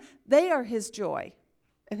him, they are his joy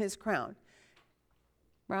and his crown,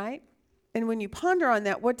 right? And when you ponder on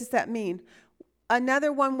that, what does that mean?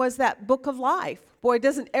 Another one was that book of life. Boy,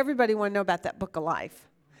 doesn't everybody want to know about that book of life?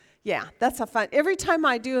 Yeah, that's a fun. Every time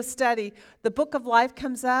I do a study, the book of life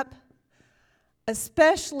comes up,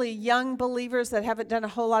 especially young believers that haven't done a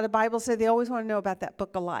whole lot of Bible study. They always want to know about that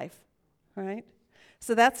book of life, right?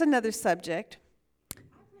 So that's another subject.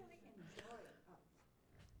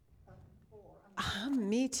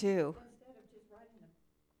 Me too. Instead of just writing the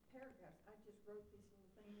paragraphs, I just wrote these little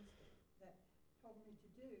things that told me to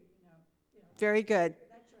do, Very good.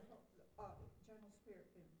 Let your gentle spirit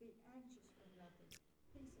be anxious for nothing.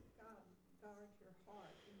 Peace of God guard your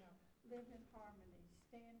heart, live in harmony,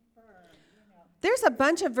 stand firm, There's a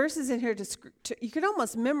bunch of verses in here you could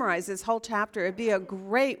almost memorize this whole chapter. It'd be a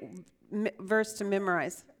great verse to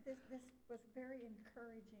memorize. This was very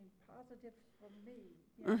encouraging, positive for me,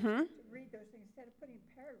 Mm-hmm. to read those things. Instead of putting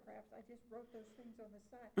paragraphs, I just wrote those things on the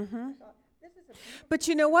side. Mm-hmm. I thought, this is a beautiful. But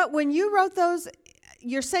you know what? When you wrote those,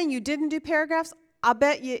 you're saying you didn't do paragraphs. I'll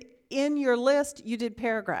bet you in your list you did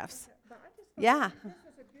paragraphs. But I just thought Yeah. this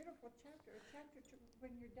was a beautiful chapter. A chapter to,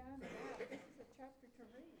 when you're down and out, this is a chapter to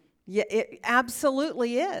read. Yeah, it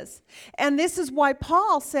absolutely is. And this is why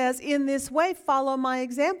Paul says, in this way, follow my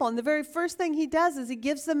example. And the very first thing he does is he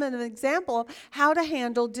gives them an example of how to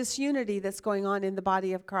handle disunity that's going on in the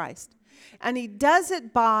body of Christ. And he does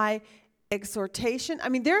it by exhortation. I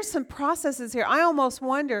mean, there are some processes here. I almost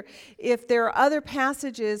wonder if there are other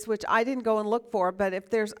passages, which I didn't go and look for, but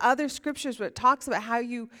if there's other scriptures where it talks about how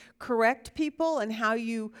you correct people and how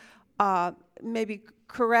you maybe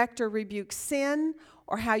correct or rebuke sin,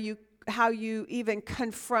 or how you even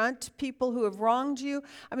confront people who have wronged you.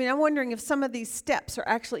 I mean, I'm wondering if some of these steps are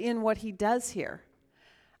actually in what he does here.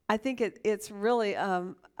 I think it's really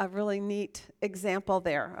a really neat example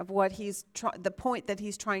there of what the point that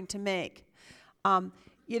he's trying to make.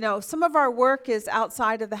 Some of our work is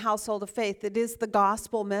outside of the household of faith. It is the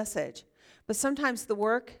gospel message. But sometimes the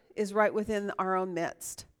work is right within our own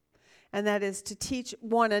midst. And that is to teach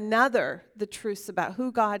one another the truths about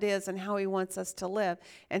who God is and how he wants us to live.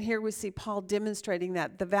 And here we see Paul demonstrating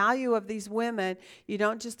that. The value of these women, you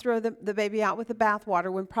don't just throw the baby out with the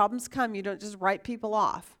bathwater. When problems come, you don't just write people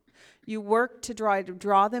off. You work to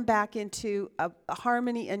draw them back into a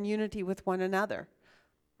harmony and unity with one another,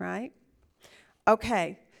 right?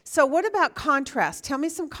 Okay, so what about contrast? Tell me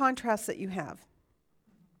some contrasts that you have.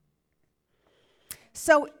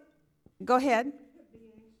 So, go ahead.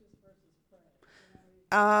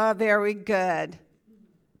 Very good.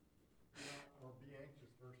 Or be anxious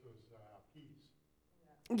versus peace.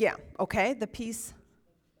 Yeah, okay, the peace.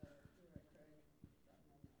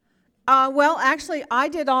 Well, actually, I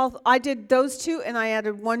did those two, and I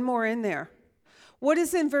added one more in there. What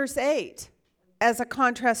is in verse 8 as a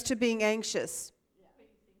contrast to being anxious?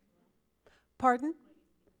 Pardon?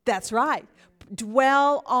 That's right.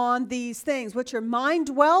 Dwell on these things. What your mind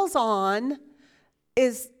dwells on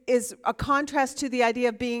is a contrast to the idea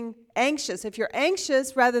of being anxious. If you're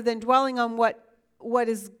anxious rather than dwelling on what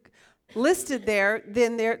is listed there,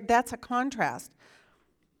 then that's a contrast.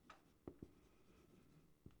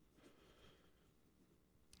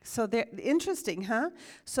 So interesting, huh?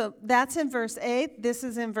 So that's in verse 8, this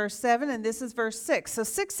is in verse 7, and this is verse 6. So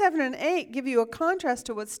 6, 7, and 8 give you a contrast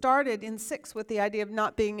to what started in 6 with the idea of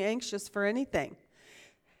not being anxious for anything.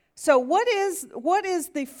 So what is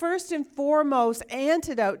the first and foremost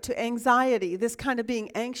antidote to anxiety, this kind of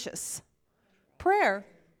being anxious? Prayer.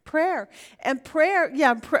 And prayer,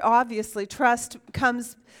 obviously, trust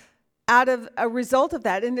comes out of a result of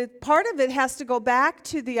that. And part of it has to go back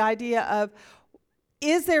to the idea of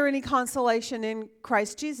is there any consolation in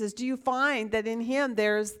Christ Jesus? Do you find that in him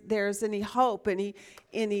there's any hope,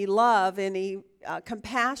 any love, any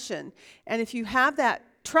compassion? And if you have that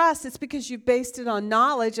trust, it's because you've based it on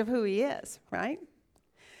knowledge of who he is, right?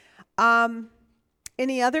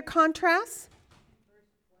 Any other contrasts?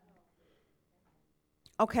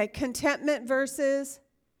 Okay, contentment versus?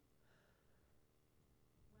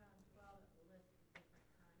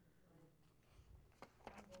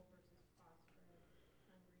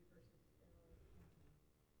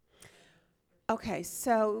 Okay,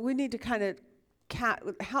 so we need to kind of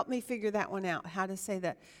help me figure that one out, how to say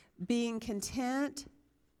that. Being content.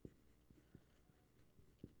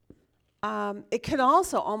 It could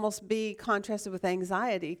also almost be contrasted with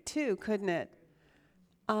anxiety too, couldn't it?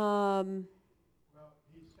 Well,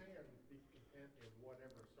 he's saying be content in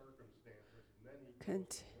whatever circumstances, and then he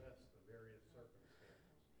goes to list the various circumstances.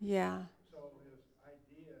 Yeah. So his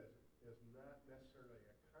idea is not necessarily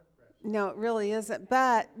a contrast. No, it really isn't.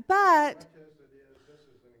 But Much as it is, this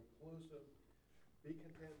is an inclusive, be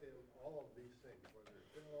content in all of these things, whether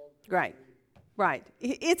it's filled, right. Right.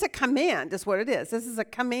 It's a command is what it is. This is a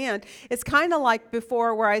command. It's kind of like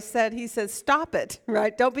before where he says, stop it,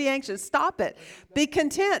 right? Don't be anxious. Stop it. Be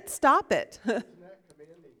content. Stop it. He's not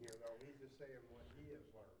commanding here, though. He's just saying what he has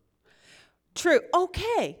learned. True.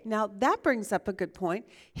 Okay. Now that brings up a good point.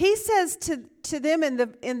 He says to them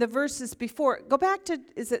in the verses before, go back to,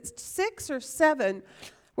 is it 6 or 7,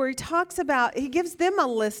 where he gives them a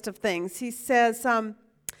list of things. He says,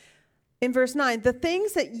 in verse 9, the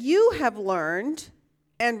things that you have learned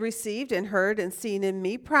and received and heard and seen in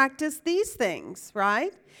me, practice these things,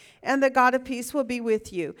 right? And the God of peace will be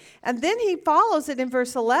with you. And then he follows it in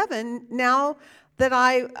verse 11, now that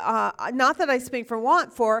not that I speak from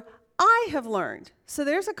want, for I have learned. So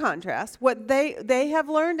there's a contrast, what they have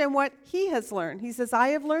learned and what he has learned. He says, I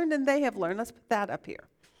have learned and they have learned. Let's put that up here.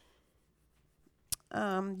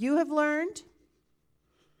 You have learned.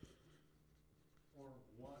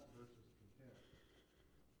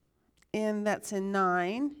 And that's in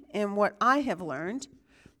 9, and what I have learned.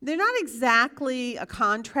 They're not exactly a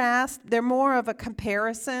contrast. They're more of a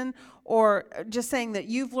comparison or just saying that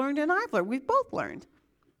you've learned and I've learned. We've both learned.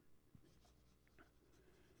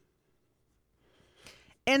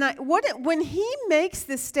 And when he makes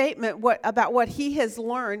this statement about what he has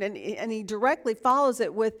learned, and he directly follows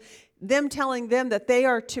it with them telling them that they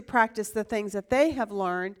are to practice the things that they have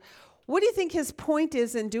learned, what do you think his point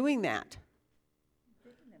is in doing that?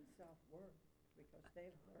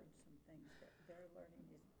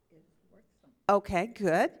 Okay,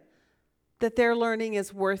 good. That their learning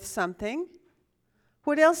is worth something.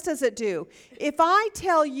 What else does it do? If I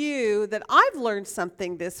tell you that I've learned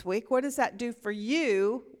something this week, what does that do for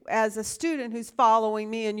you as a student who's following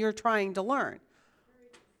me and you're trying to learn?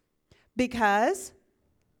 Because?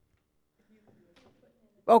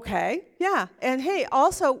 Okay, yeah. And hey,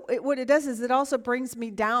 also, what it does is it also brings me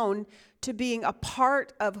down to being a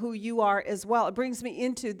part of who you are as well. It brings me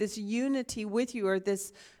into this unity with you, or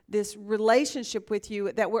this relationship with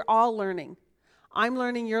you that we're all learning. I'm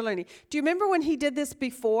learning, you're learning. Do you remember when he did this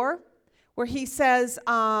before? Where he says,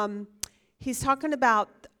 he's talking about,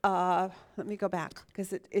 let me go back,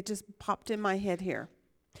 because it just popped in my head here.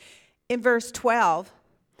 In verse 12,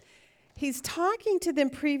 he's talking to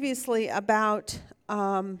them previously about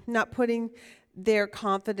not putting their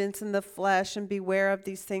confidence in the flesh and beware of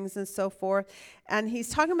these things and so forth. And he's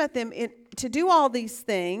talking about them to do all these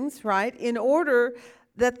things, right, in order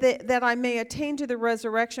that I may attain to the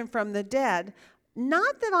resurrection from the dead.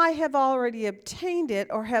 Not that I have already obtained it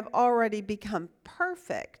or have already become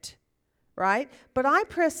perfect, right? But I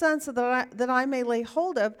press on so that I may lay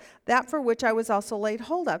hold of that for which I was also laid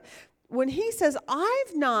hold of. When he says,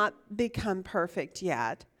 I've not become perfect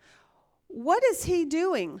yet, what is he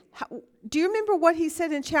doing? Do you remember what he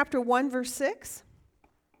said in chapter 1, verse 6?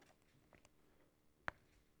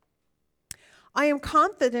 I am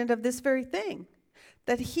confident of this very thing,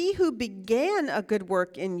 that he who began a good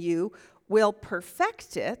work in you will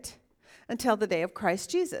perfect it until the day of Christ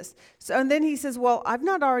Jesus. So, and then he says, well, I've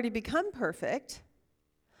not already become perfect,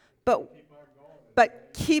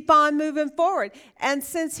 but keep on moving forward. And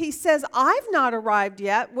since he says, I've not arrived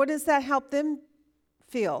yet, what does that help them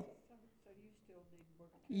feel?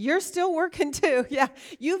 You're still working too. Yeah.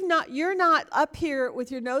 You're not up here with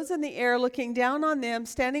your nose in the air looking down on them,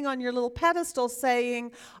 standing on your little pedestal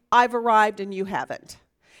saying, I've arrived and you haven't.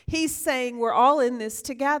 He's saying we're all in this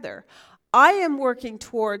together. I am working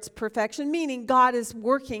towards perfection, meaning God is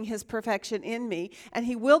working his perfection in me, and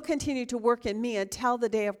he will continue to work in me until the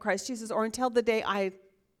day of Christ Jesus, or until the day I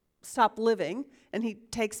stop living, and he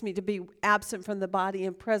takes me to be absent from the body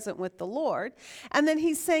and present with the Lord. And then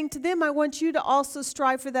he's saying to them, I want you to also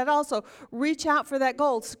strive for that also. Reach out for that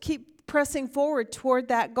goal. So keep pressing forward toward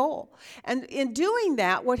that goal. And in doing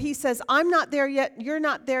that, what he says, I'm not there yet, you're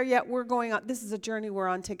not there yet, we're going on. This is a journey we're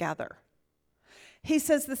on together. He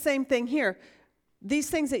says the same thing here. These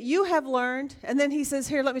things that you have learned, and then he says,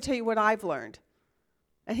 here, let me tell you what I've learned.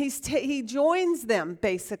 And he joins them,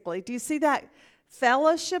 basically. Do you see that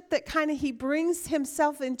fellowship that kind of, he brings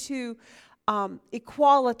himself into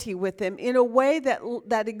equality with them in a way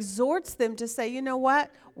that exhorts them to say, you know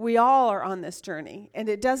what? We all are on this journey. And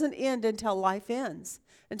it doesn't end until life ends,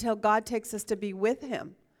 until God takes us to be with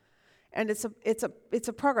him. And it's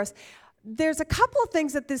a progress. There's a couple of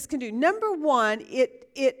things that this can do. Number one,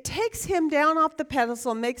 it takes him down off the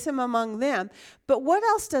pedestal and makes him among them. But what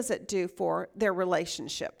else does it do for their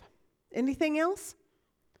relationship? Anything else?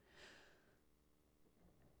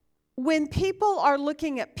 When people are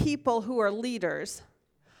looking at people who are leaders,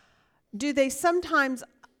 do they sometimes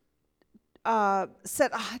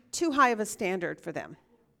set too high of a standard for them?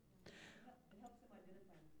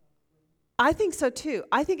 I think so too.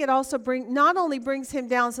 I think it also not only brings him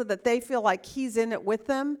down so that they feel like he's in it with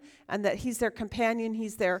them and that he's their companion, he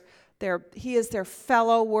is their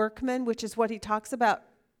fellow workman, which is what he talks about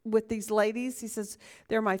with these ladies. He says,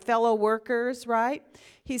 they're my fellow workers, right?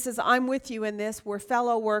 He says, I'm with you in this. We're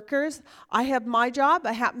fellow workers. I have my job.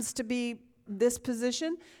 It happens to be this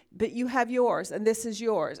position, but you have yours, and this is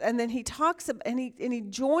yours. And then he talks, and he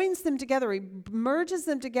joins them together. He merges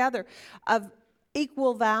them together of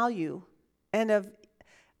equal value and of,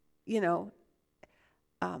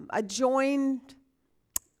 a joined,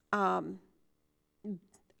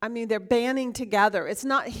 they're banding together. It's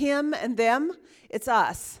not him and them, it's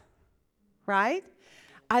us, right?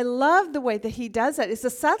 I love the way that he does that. It's a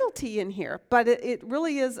subtlety in here, but it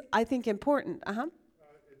really is, I think, important. It's kind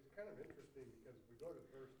of interesting because we go to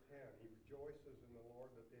verse 10. He rejoices in the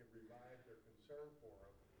Lord that they've revived their concern for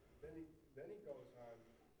him. Then he goes on,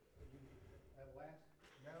 at last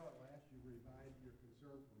you revived your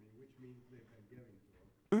concern for me, which means they've been giving to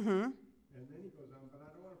him. Mm-hmm. And then he goes on, but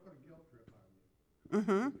I don't want to put a guilt trip on you.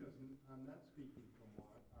 Mm-hmm. Because I'm not speaking from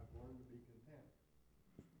want. I've learned to be content.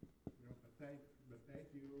 But thank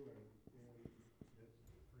you, and it's for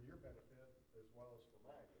your benefit as well as for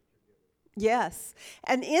mine that you're giving. Yes.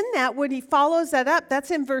 And in that, when he follows that up, that's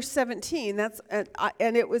in verse 17.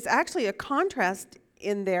 And it was actually a contrast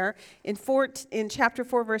in there. In chapter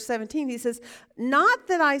 4, verse 17, he says, not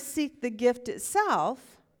that I seek the gift itself,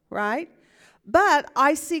 right? But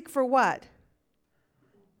I seek for what?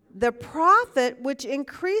 The profit which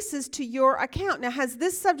increases to your account. Now,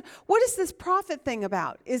 what is this profit thing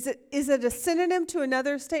about? Is it a synonym to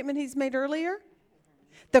another statement he's made earlier?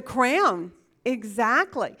 The crown.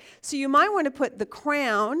 Exactly. So you might want to put the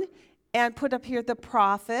crown and put up here the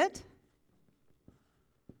profit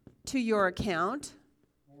to your account.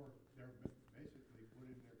 Or they're basically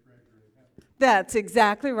putting their treasure in heaven. That's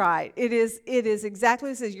exactly right. It is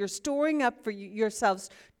exactly, it says you're storing up for yourselves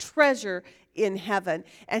treasure in heaven.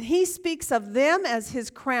 And he speaks of them as his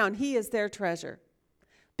crown. He is their treasure.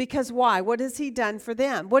 Because why? What has he done for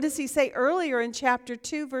them? What does he say earlier in chapter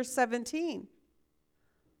 2, verse 17?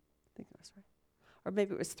 I think it was right. Or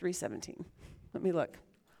maybe it was 3:17. Let me look.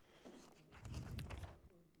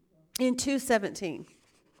 In 2:17.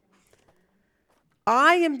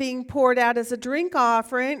 I am being poured out as a drink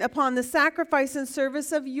offering upon the sacrifice and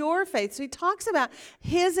service of your faith. So he talks about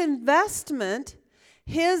his investment,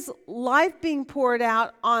 his life being poured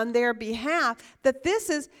out on their behalf, that this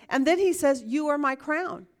is, and then he says, you are my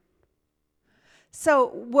crown. So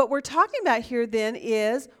what we're talking about here then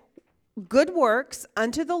is good works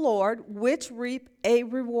unto the Lord, which reap a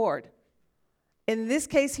reward. In this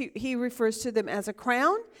case, he refers to them as a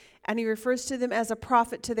crown, and he refers to them as a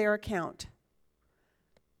profit to their account.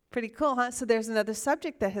 Pretty cool, huh? So there's another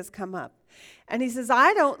subject that has come up. And he says,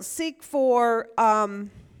 I don't seek for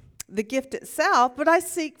the gift itself, but I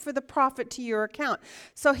seek for the profit to your account.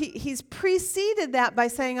 So he's preceded that by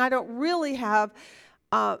saying, I don't really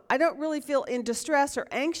feel in distress or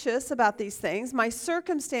anxious about these things. My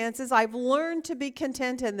circumstances, I've learned to be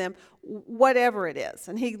content in them, whatever it is.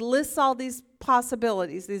 And he lists all these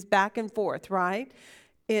possibilities, these back and forth, right?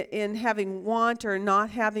 In having want or not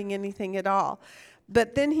having anything at all.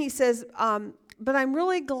 But then he says, but I'm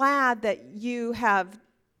really glad that you have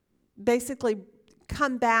basically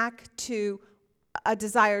come back to a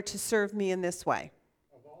desire to serve me in this way.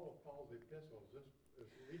 Of all of Paul's epistles, this is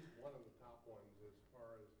at least one of the top ones as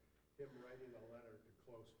far as him writing a letter to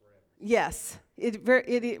close friends. Yes, it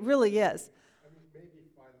really is. I mean, maybe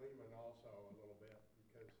Philemon also a little bit,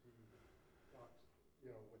 because he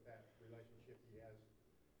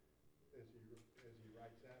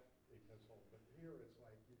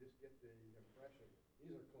just get the impression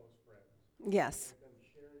these are close friends. Yes. They've been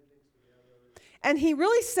sharing things together. And he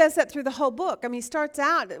really says that through the whole book. I mean, he starts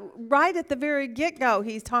out right at the very get-go.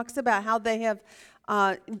 He talks about how they have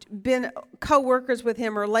been co-workers with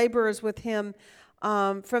him or laborers with him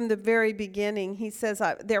from the very beginning. He says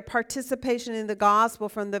their participation in the gospel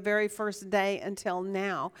from the very first day until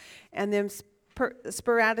now. And then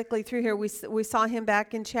sporadically through here, we saw him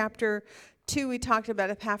back in chapter 2. We talked about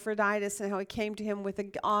Epaphroditus and how he came to him with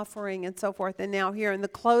an offering and so forth. And now here in the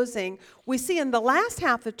closing, we see in the last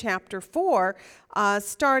half of chapter 4,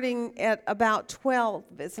 starting at about 12,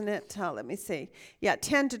 isn't it? Let me see. Yeah,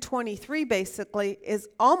 10 to 23 basically is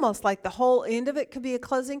almost like the whole end of it could be a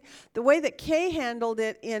closing. The way that Kay handled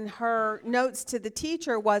it in her notes to the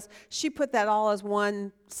teacher was she put that all as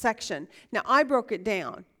one section. Now, I broke it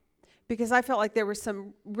down, because I felt like there were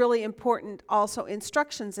some really important also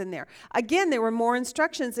instructions in there. Again, there were more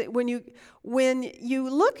instructions that when you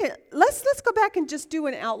look at, let's go back and just do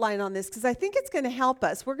an outline on this, because I think it's going to help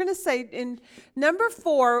us. We're going to say in number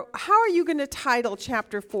 4, how are you going to title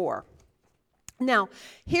chapter 4? Now,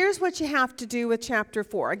 here's what you have to do with chapter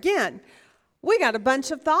 4. Again, we got a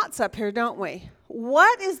bunch of thoughts up here, don't we?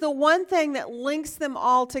 What is the one thing that links them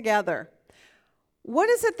all together?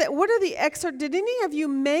 What is it that, what are the did any of you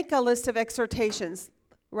make a list of exhortations,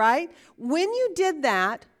 right? When you did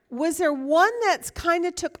that, was there one that's kind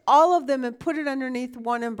of took all of them and put it underneath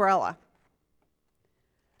one umbrella?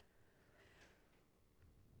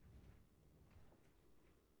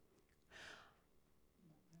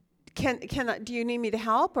 Do you need me to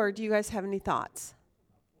help, or do you guys have any thoughts?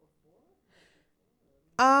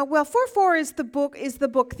 Well, 4:4 is the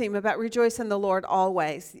book theme about rejoice in the Lord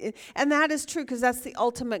always. And that is true because that's the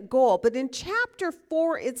ultimate goal. But in chapter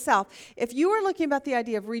 4 itself, if you are looking about the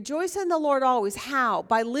idea of rejoice in the Lord always, how?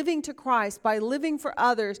 By living to Christ, by living for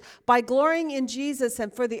others, by glorying in Jesus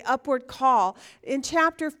and for the upward call. In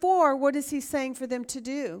chapter 4, what is he saying for them to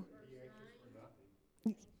do?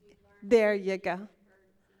 There you go.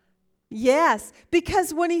 Yes,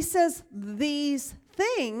 because when he says these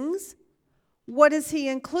things, what is he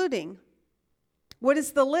including? What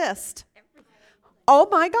is the list? Oh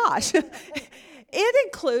my gosh. It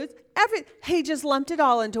includes he just lumped it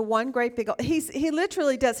all into one great big, he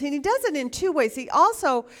literally does. And he does it in two ways. He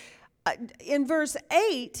also, in verse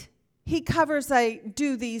 8, he covers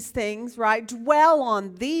do these things, right? Dwell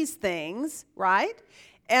on these things, right?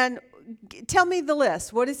 And tell me the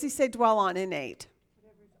list. What does he say dwell on in 8?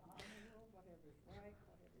 Whatever's honorable, whatever's right,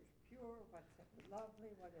 whatever's pure, whatever's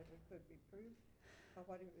lovely, whatever could be proved,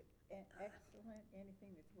 whatever excellent, anything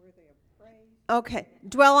that's worthy of praise. Okay,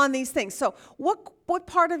 dwell on these things. So what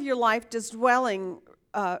part of your life does dwelling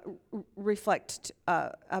reflect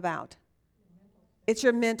about? It's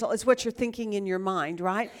your mental, it's what you're thinking in your mind,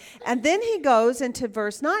 right? And then he goes into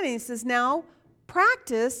verse 9 and he says, now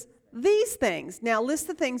practice these things. Now list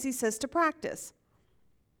the things he says to practice.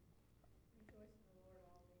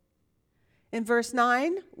 In verse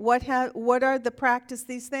 9, what are the practice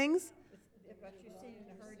these things? What you see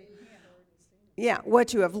and heard in him. Yeah,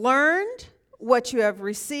 what you have learned, what you have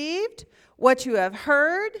received, what you have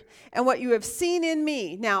heard, and what you have seen in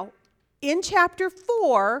me. Now, in chapter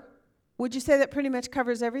 4, would you say that pretty much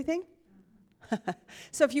covers everything?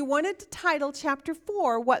 So if you wanted to title chapter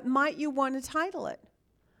 4, what might you want to title it?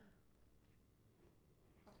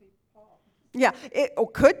 Yeah, it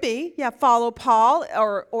could be. Yeah, follow Paul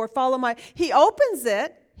or follow my. He opens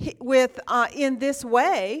it with in this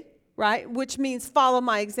way, right? Which means follow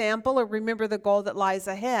my example or remember the goal that lies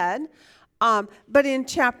ahead. But in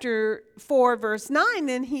chapter 4, verse 9,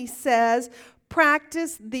 then he says,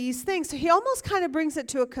 practice these things. So he almost kind of brings it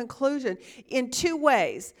to a conclusion in two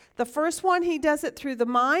ways. The first one, he does it through the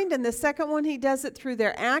mind, and the second one, he does it through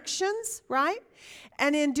their actions, right?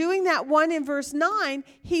 And in doing that one in verse 9,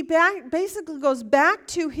 he basically goes back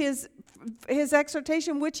to his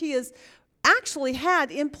exhortation, which he has actually had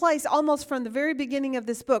in place almost from the very beginning of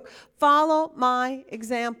this book. Follow my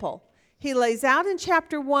example. He lays out in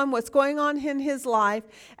chapter 1 what's going on in his life,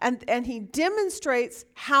 and he demonstrates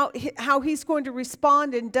how he's going to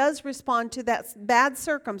respond and does respond to that bad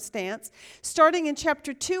circumstance. Starting in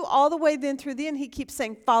chapter 2 all the way then through the end, he keeps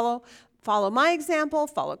saying, follow my example,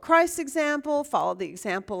 follow Christ's example, follow the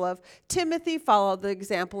example of Timothy, follow the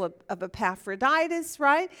example of Epaphroditus,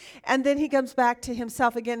 right? And then he comes back to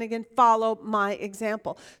himself again, follow my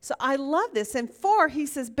example. So I love this. And 4, he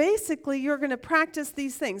says, basically, you're going to practice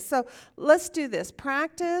these things. So let's do this.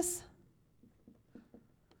 Practice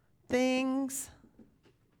things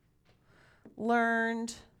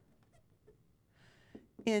learned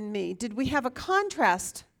in me. Did we have a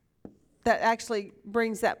contrast that actually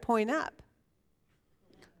brings that point up?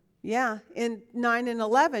 Yeah, in 9 and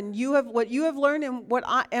 11, what you have learned and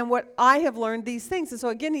what I have learned, these things. And so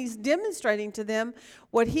again, he's demonstrating to them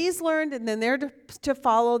what he's learned, and then they're to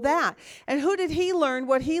follow that. And who did he learn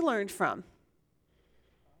what he learned from?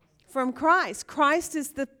 From Christ. Christ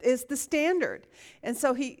is the standard. And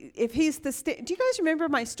so if he's the do you guys remember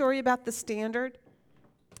my story about the standard?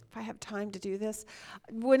 If I have time to do this.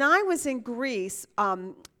 When I was in Greece,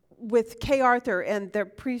 with Kay Arthur and their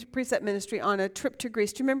precept ministry on a trip to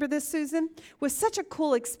Greece. Do you remember this, Susan? It was such a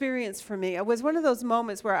cool experience for me. It was one of those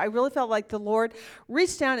moments where I really felt like the Lord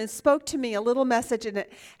reached down and spoke to me a little message, and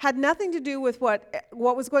it had nothing to do with what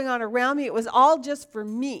was going on around me. It was all just for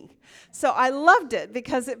me. So I loved it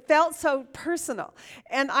because it felt so personal.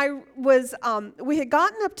 And we had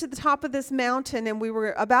gotten up to the top of this mountain, and we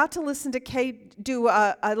were about to listen to Kay do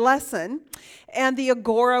a lesson, and the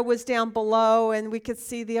agora was down below, and we could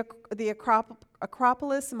see the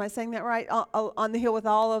Acropolis. Am I saying that right? On the hill with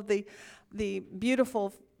all of the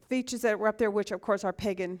beautiful features that were up there, which of course are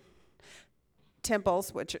pagan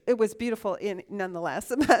temples, which it was beautiful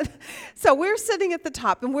nonetheless. So we're sitting at the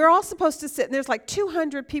top, and we're all supposed to sit, and there's like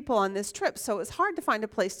 200 people on this trip, so it's hard to find a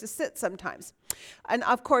place to sit sometimes. And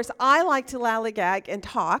of course, I like to lollygag and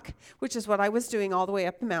talk, which is what I was doing all the way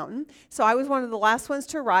up the mountain. So I was one of the last ones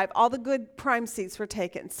to arrive. All the good prime seats were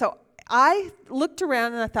taken. So I looked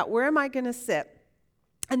around, and I thought, where am I going to sit?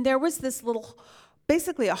 And there was this little,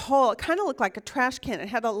 basically a hole. It kind of looked like a trash can. It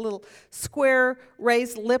had a little square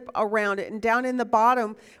raised lip around it. And down in the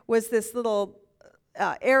bottom was this little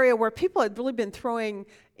area where people had really been throwing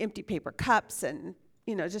empty paper cups and,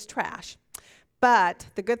 just trash. But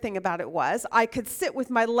the good thing about it was I could sit with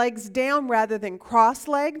my legs down rather than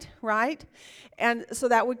cross-legged, right? And so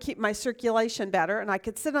that would keep my circulation better. And I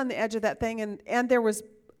could sit on the edge of that thing, and there was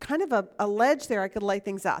kind of a ledge there I could lay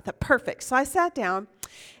things out. I thought, perfect. So I sat down.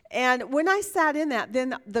 And when I sat in that,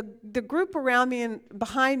 then the group around me and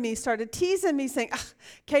behind me started teasing me, saying,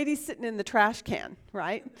 Katie's sitting in the trash can,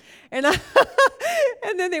 right? And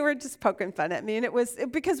and then they were just poking fun at me. And it was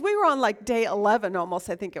because we were on like day 11 almost,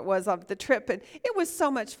 I think it was, of the trip. And it was so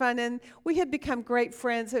much fun. And we had become great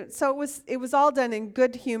friends. So it was all done in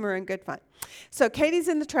good humor and good fun. So Katie's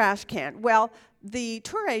in the trash can. Well, the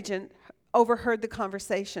tour agent overheard the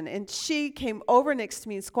conversation, and she came over next to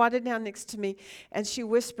me and squatted down next to me, and she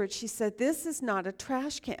whispered, she said, "This is not a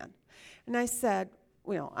trash can." And I said,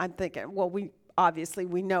 I'm thinking, well, we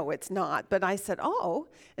know it's not, but I said, oh,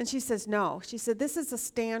 and she says, no. She said, "This is a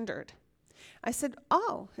standard." I said,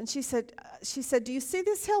 oh, and she said, "Do you see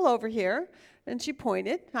this hill over here?" And she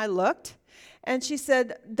pointed. I looked, and she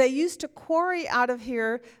said, "They used to quarry out of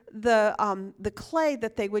here the clay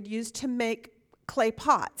that they would use to make clay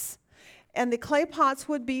pots. And the clay pots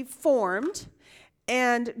would be formed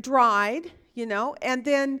and dried, and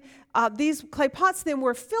then these clay pots then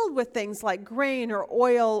were filled with things like grain or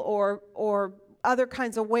oil or other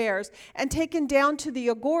kinds of wares, and taken down to the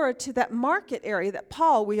agora, to that market area that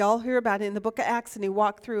we all hear about in the book of Acts, and he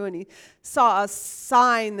walked through and he saw a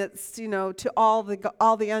sign that's, to all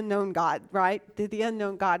the unknown God, right? The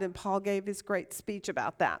unknown God, and Paul gave his great speech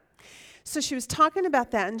about that. So she was talking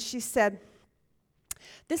about that, and she said,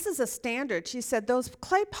 this is a standard. She said those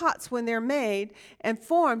clay pots, when they're made and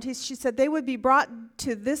formed, she said they would be brought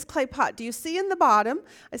to this clay pot. Do you see in the bottom?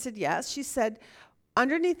 I said, yes. She said,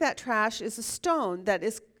 underneath that trash is a stone that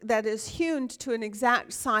is hewn to an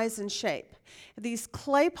exact size and shape. These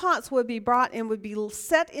clay pots would be brought and would be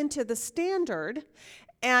set into the standard,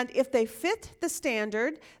 and if they fit the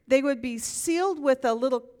standard, they would be sealed with a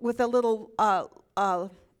little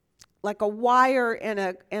like a wire and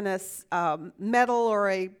a metal or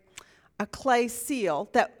a clay seal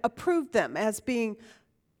that approved them as being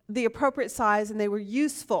the appropriate size, and they were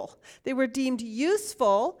useful. They were deemed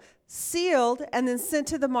useful, sealed, and then sent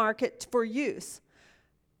to the market for use.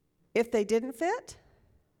 If they didn't fit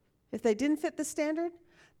the standard,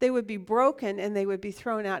 they would be broken and they would be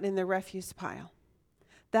thrown out in the refuse pile.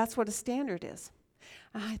 That's what a standard is.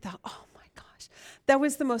 And I thought, oh my gosh, that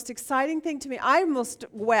was the most exciting thing to me. I almost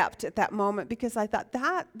wept at that moment because I thought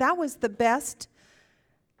that was the best,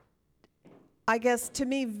 I guess, to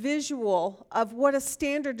me, visual of what a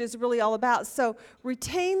standard is really all about. So,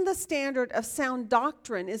 retain the standard of sound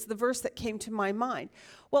doctrine is the verse that came to my mind.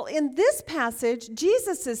 Well, in this passage,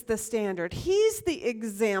 Jesus is the standard. He's the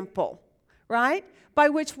example, right, by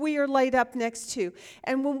which we are laid up next to.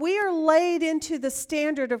 And when we are laid into the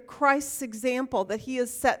standard of Christ's example that he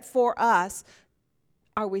has set for us,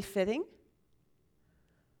 are we fitting?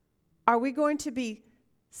 Are we going to be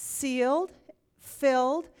sealed,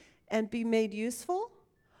 filled, and be made useful?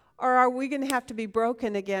 Or are we going to have to be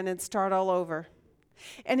broken again and start all over?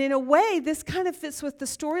 And in a way, this kind of fits with the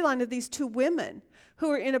storyline of these two women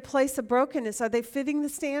who are in a place of brokenness. Are they fitting the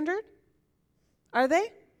standard? Are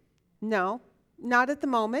they? No, not at the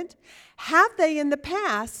moment. Have they in the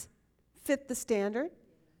past fit the standard?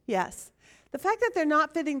 Yes. The fact that they're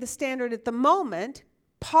not fitting the standard at the moment,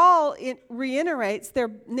 Paul reiterates their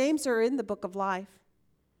names are in the book of life.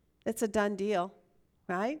 It's a done deal,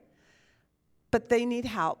 right? But they need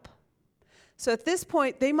help. So at this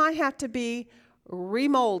point, they might have to be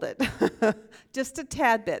remolded just a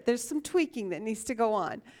tad bit. There's some tweaking that needs to go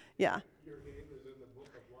on. Yeah. Your name is in the book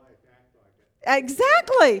of life. Act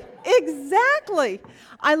like it. Exactly.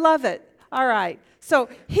 I love it. All right. So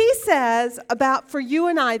he says about for you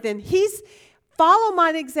and I then, follow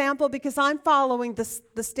my example because I'm following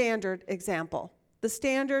the standard example. The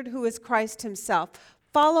standard who is Christ himself.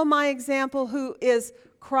 Follow my example who is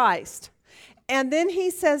Christ. And then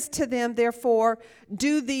he says to them, therefore,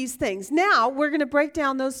 do these things. Now, we're going to break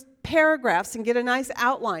down those paragraphs and get a nice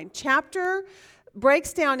outline. Chapter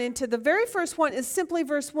breaks down into the very first one is simply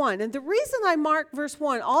verse 1. And the reason I mark verse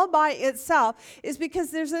 1 all by itself is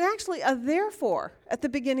because there's actually a therefore at the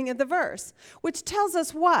beginning of the verse, which tells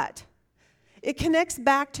us what? It connects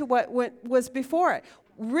back to what was before it.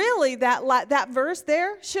 Really, that verse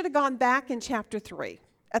there should have gone back in chapter 3,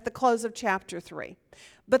 at the close of chapter 3.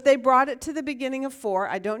 But they brought it to the beginning of 4.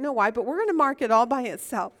 I don't know why, but we're going to mark it all by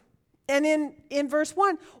itself. And in verse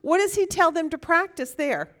 1, what does he tell them to practice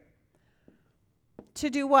there? To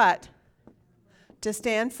do what? To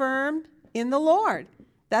stand firm in the Lord.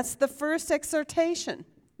 That's the first exhortation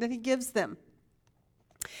that he gives them.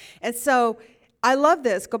 And so I love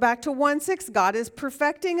this. Go back to 1:6. God is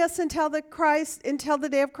perfecting us until the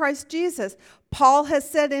day of Christ Jesus. Paul has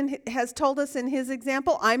said and has told us in his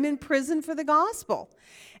example, I'm in prison for the gospel.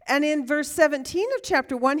 And in verse 17 of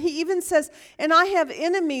chapter 1, he even says, and I have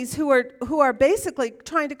enemies who are basically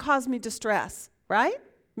trying to cause me distress, right?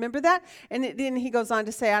 Remember that? And then he goes on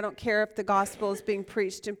to say, I don't care if the gospel is being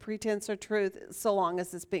preached in pretense or truth, so long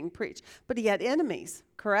as it's being preached. But he had enemies,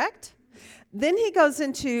 correct? Then he goes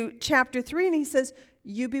into chapter 3 and he says,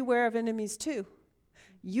 you beware of enemies too.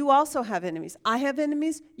 You also have enemies. I have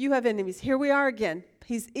enemies. You have enemies. Here we are again.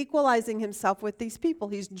 He's equalizing himself with these people.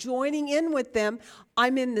 He's joining in with them.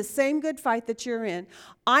 I'm in the same good fight that you're in.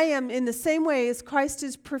 I am in the same way as Christ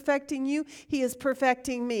is perfecting you, he is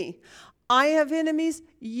perfecting me. I have enemies.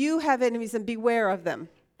 You have enemies, and beware of them.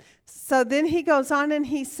 So then he goes on and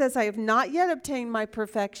he says, I have not yet obtained my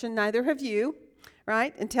perfection, neither have you,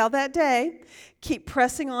 right? Until that day, keep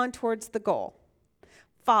pressing on towards the goal.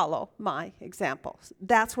 Follow my example.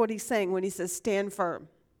 That's what he's saying when he says stand firm.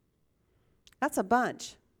 That's a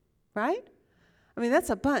bunch, right? I mean,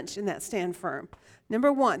 that's a bunch in that stand firm.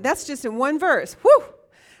 Number 1, that's just in one verse. Whew!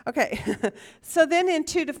 Okay, so then in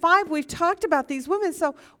 2-5, we've talked about these women.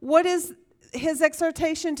 So what is his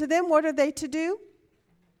exhortation to them? What are they to do?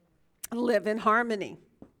 Live in harmony.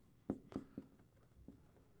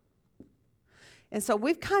 And so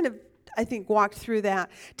we've kind of, I think, walked through that.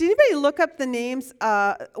 Did anybody look up the names,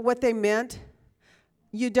 what they meant?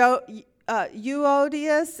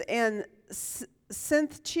 Euodias and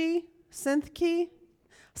Cynthia.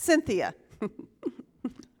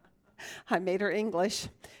 I made her English.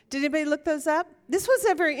 Did anybody look those up? This was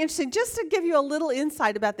a very interesting, just to give you a little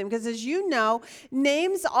insight about them, because as you know,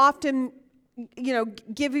 names often,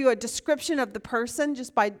 give you a description of the person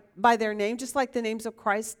just by their name, just like the names of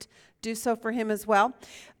Christ do so for him as well.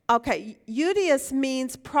 Okay, Euodias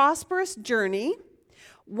means prosperous journey,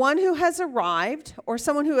 one who has arrived, or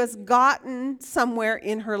someone who has gotten somewhere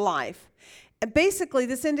in her life. And basically,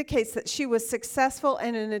 this indicates that she was successful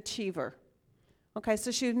and an achiever. Okay,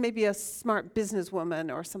 so she was maybe a smart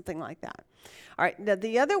businesswoman or something like that. All right, now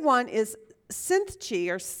the other one is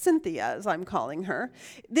Cynthia, or Cynthia as I'm calling her.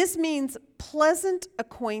 This means pleasant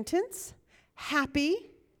acquaintance, happy,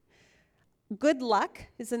 good luck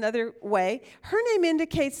is another way. Her name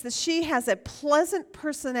indicates that she has a pleasant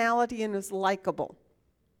personality and is likable.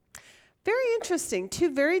 Very interesting.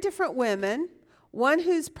 2 very different women. One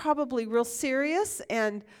who's probably real serious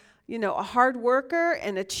and a hard worker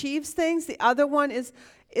and achieves things. The other one is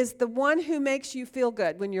the one who makes you feel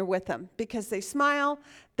good when you're with them because they smile.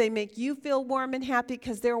 They make you feel warm and happy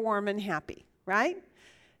because they're warm and happy, right?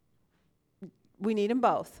 We need them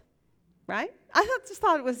both, right? I just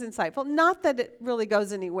thought it was insightful. Not that it really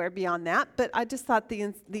goes anywhere beyond that, but I just thought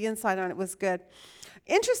the insight on it was good.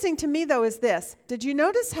 Interesting to me, though, is this. Did you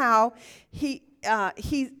notice how he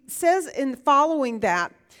says in following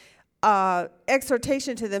that,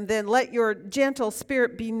 exhortation to them, then let your gentle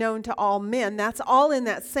spirit be known to all men. That's all in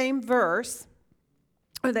that same verse,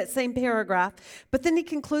 or that same paragraph. But then he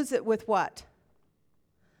concludes it with what?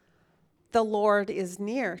 the Lord is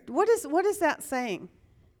near. What is that saying?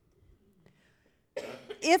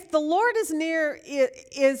 If the Lord is near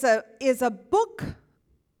is a book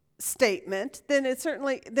statement, then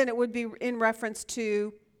it would be in reference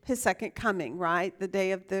to his second coming, right? The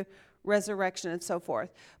day of the resurrection and so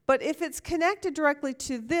forth. But if it's connected directly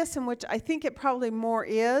to this, in which I think it probably more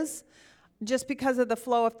is, just because of the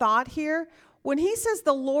flow of thought here, when he says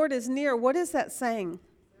the Lord is near, what is that saying?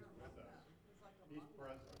 He's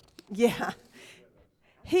present. Yeah.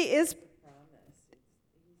 He is.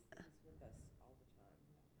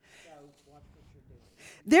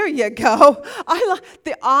 There you go.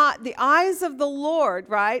 The eyes of the Lord,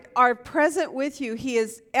 right, are present with you. He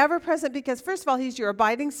is ever present because, first of all, he's your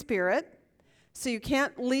abiding spirit. So you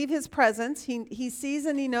can't leave his presence. He sees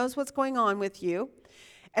and he knows what's going on with you.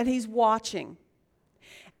 And he's watching.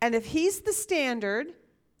 And if he's the standard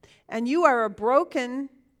and you are a broken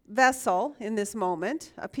vessel in this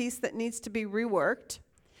moment, a piece that needs to be reworked,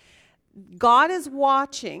 God is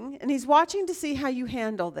watching, and he's watching to see how you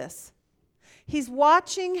handle this. He's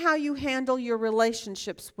watching how you handle your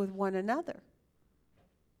relationships with one another.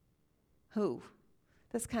 Who?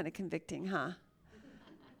 That's kind of convicting, huh?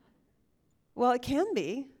 Well, it can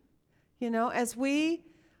be. You know, as we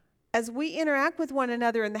interact with one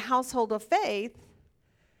another in the household of faith,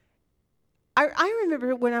 I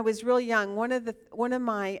remember when I was real young, one of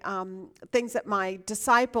my things that my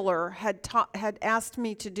discipler had asked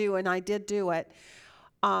me to do, and I did do it.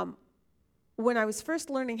 When I was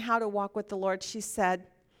first learning how to walk with the Lord, she said,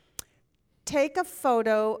 take a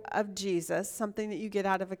photo of Jesus, something that you get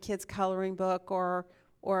out of a kid's coloring book or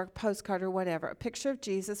a postcard or whatever, a picture of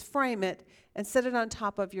Jesus, frame it, and set it on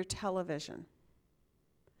top of your television.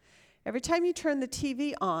 Every time you turn the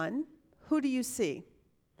TV on, who do you see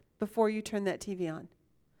before you turn that TV on?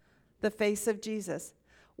 The face of Jesus.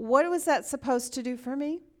 What was that supposed to do for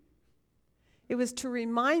me? It was to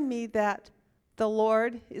remind me that the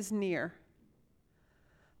Lord is near.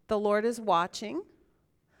 The Lord is watching,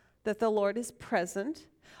 that the Lord is present.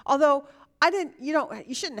 Although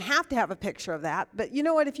you shouldn't have to have a picture of that, but you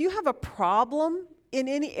know what? If you have a problem in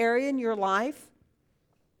any area in your life,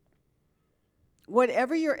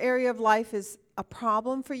 whatever your area of life is a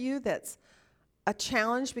problem for you, that's a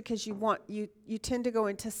challenge because you tend to go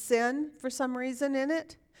into sin for some reason in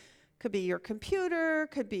it. Could be your computer,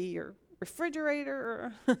 could be your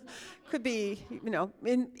refrigerator, could be,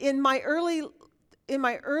 in my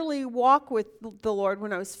early walk with the Lord,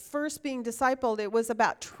 when I was first being discipled, it was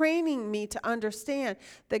about training me to understand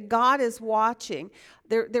that God is watching.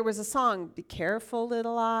 There was a song, be careful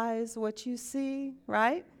little eyes what you see,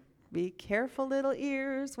 right? Be careful little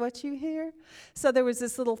ears what you hear. So there was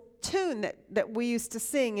this little tune that we used to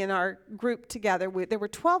sing in our group together. There were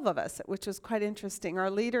 12 of us, which was quite interesting, our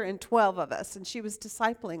leader and 12 of us, and she was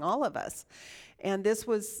discipling all of us. And this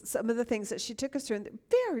was some of the things that she took us through, and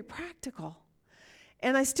very practical.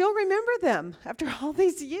 And I still remember them after all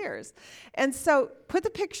these years. And so put the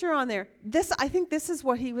picture on there. I think this is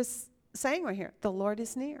what he was saying right here. The Lord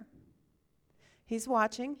is near. He's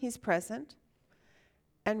watching. He's present.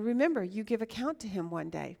 And remember, you give account to him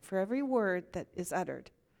one day for every word that is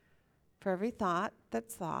uttered, for every thought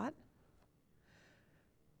that's thought.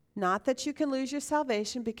 Not that you can lose your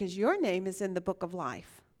salvation because your name is in the book of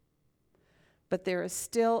life. But there is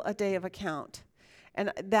still a day of account.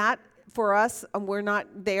 And that, for us, we're not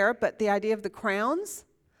there, but the idea of the crowns,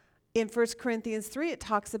 in 1 Corinthians 3, it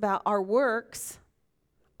talks about our works,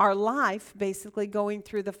 our life, basically going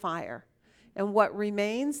through the fire. And what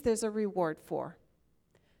remains, there's a reward for.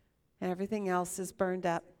 And everything else is burned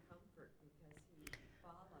up.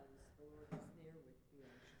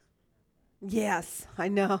 Yes, I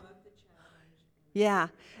know. Yeah,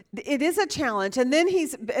 it is a challenge. And then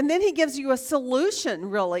he gives you a solution,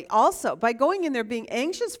 really, also. By going in there being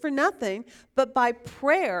anxious for nothing, but by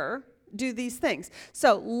prayer, do these things.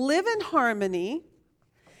 So live in harmony.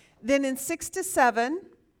 Then in 6-7,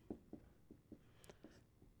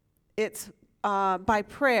 it's by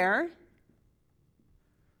prayer.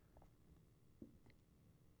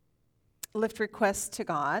 Lift requests to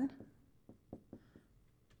God.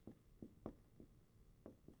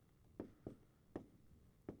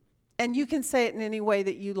 And you can say it in any way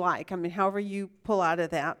that you like. I mean, however you pull out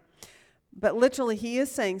of that. But literally, he is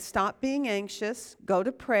saying, stop being anxious. Go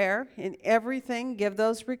to prayer in everything. Give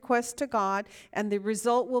those requests to God. And the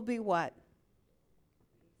result will be what?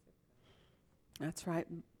 That's right.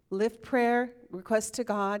 Lift prayer, request to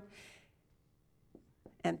God,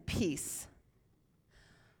 and peace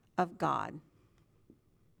of God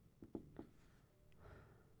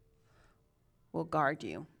will guard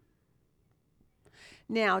you.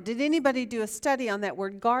 Now, did anybody do a study on that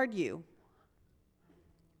word guard you?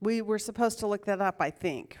 We were supposed to look that up, I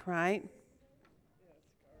think, right?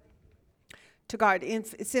 To guard.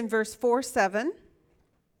 It's in verse 4:7.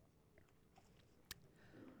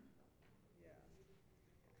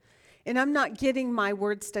 And I'm not getting my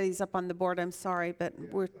word studies up on the board. I'm sorry, but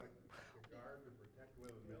we're. Like the guard to protect with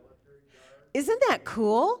a military guard, Isn't that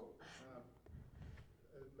cool?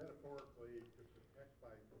 metaphorically to protect by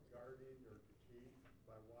guarding or to keep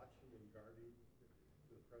by watching and guarding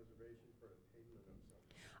the preservation for attainment of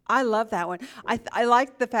something. I love that one. I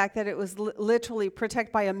like the fact that it was literally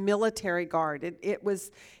protect by a military guard. There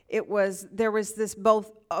was this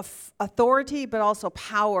both authority but also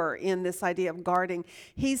power in this idea of guarding.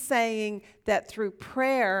 He's saying that through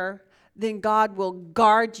prayer, then God will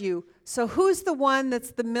guard you. So who's the one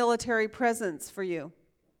that's the military presence for you?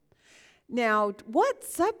 Now, what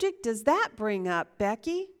subject does that bring up,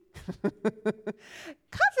 Becky?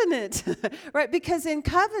 Covenant, right? Because in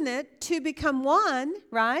covenant, to become one,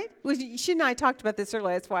 right? She and I talked about this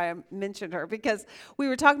earlier. That's why I mentioned her, because we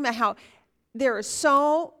were talking about how there are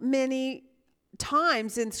so many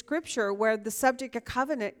times in Scripture where the subject of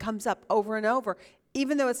covenant comes up over and over.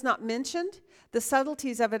 Even though it's not mentioned, the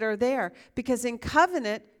subtleties of it are there. Because in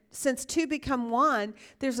covenant, since two become one,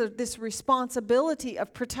 there's this responsibility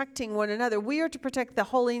of protecting one another. We are to protect the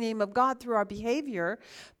holy name of God through our behavior,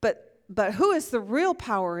 but who is the real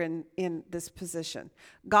power in this position?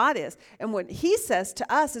 God is. And what he says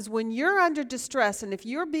to us is when you're under distress and if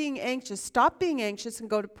you're being anxious, stop being anxious and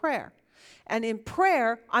go to prayer. And in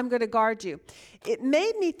prayer, I'm going to guard you. It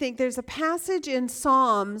made me think there's a passage in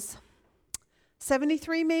Psalms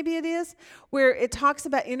 73, maybe it is, where it talks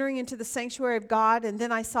about entering into the sanctuary of God, and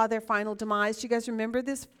then I saw their final demise. Do you guys remember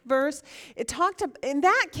this verse? In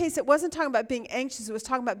that case, it wasn't talking about being anxious. It was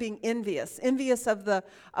talking about being envious of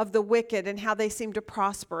the wicked and how they seem to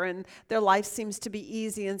prosper and their life seems to be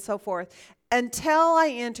easy and so forth. Until I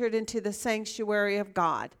entered into the sanctuary of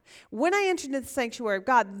God. When I entered into the sanctuary of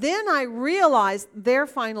God, then I realized their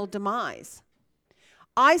final demise.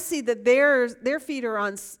 I see that their feet are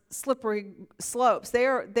on slippery slopes.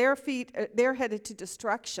 Their feet, they're headed to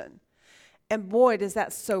destruction. And boy, does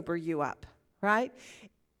that sober you up, right?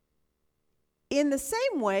 In the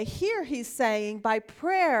same way, here he's saying by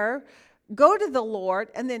prayer, go to the Lord,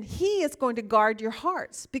 and then he is going to guard your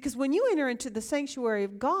hearts. Because when you enter into the sanctuary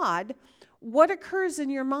of God, what occurs in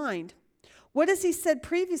your mind? What has he said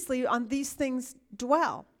previously on these things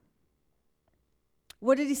dwell?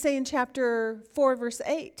 What did he say in chapter 4, verse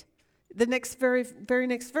 8? The next very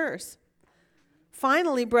next verse.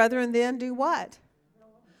 Finally, brethren, then do what?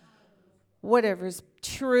 Whatever is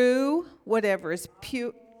true, whatever is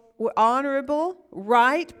pure, honorable,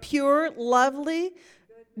 right, pure, lovely,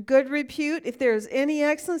 good repute, if there is any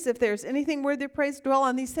excellence, if there is anything worthy of praise, dwell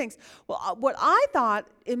on these things. Well, what I thought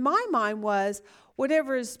in my mind was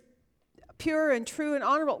whatever is pure and true and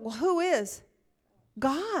honorable. Well, who is?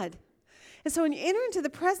 God. And so when you enter into the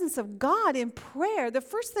presence of God in prayer, the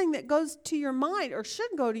first thing that goes to your mind, or should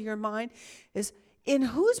go to your mind, is in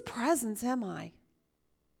whose presence am I?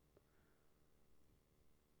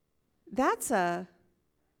 That's kind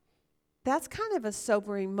of a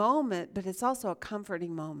sobering moment, but it's also a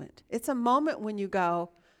comforting moment. It's a moment when you go,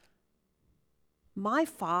 my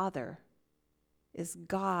Father is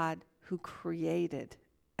God who created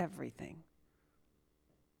everything.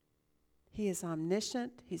 He is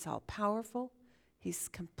omniscient. He's all-powerful. He's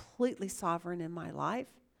completely sovereign in my life.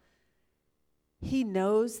 He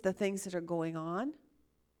knows the things that are going on.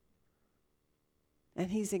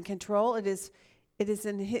 And he's in control. It is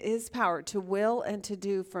in his power to will and to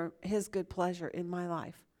do for his good pleasure in my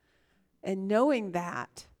life. And knowing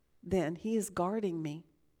that, then, he is guarding me.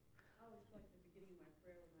 I always like the beginning of my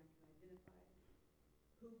prayer when I can identify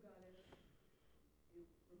who God is,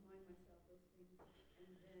 remind myself those things,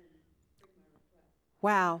 and then bring my request.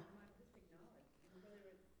 Wow. And I just acknowledge, whether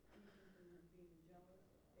it's anything from being jealous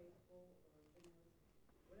or faithful or generous,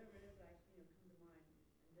 whatever it is, I come to mind,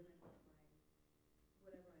 and then I put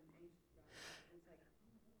whatever I'm anxious about. And it's like,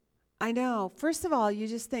 I know. First of all, you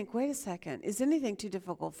just think, wait a second, is anything too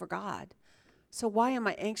difficult for God? So why am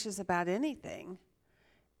I anxious about anything?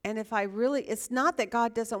 And if I really, it's not that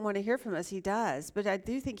God doesn't want to hear from us, he does, but I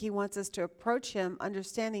do think he wants us to approach him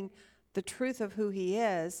understanding the truth of who he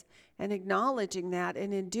is and acknowledging that.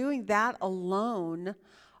 And in doing that alone,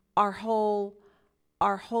 our whole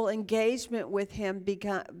engagement with him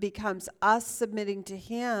becomes us submitting to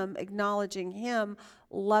him, acknowledging him,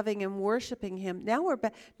 loving and worshiping him. Now we're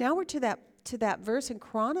to that verse in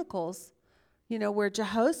Chronicles, where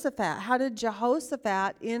Jehoshaphat, how did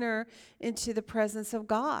Jehoshaphat enter into the presence of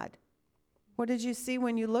God? What did you see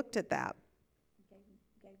when you looked at that?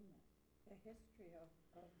 gave him a history of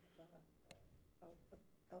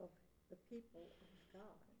of the people of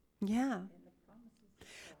God Yeah. and the promises of God.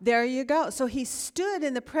 There you go. So he stood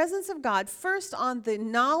in the presence of God, first on the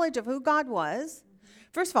knowledge of who God was.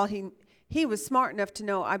 First of all, he was smart enough to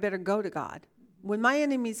know I better go to God. When my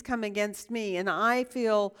enemies come against me and I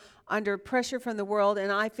feel under pressure from the world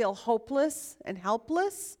and I feel hopeless and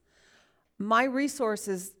helpless, my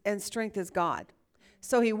resources and strength is God.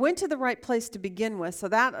 So he went to the right place to begin with. So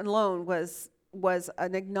that alone was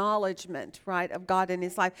an acknowledgement, right, of God in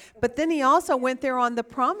his life. But then he also went there on the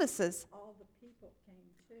promises. All the people came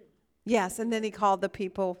too. Yes, and then he called the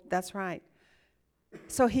people. That's right.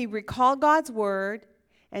 So he recalled God's word,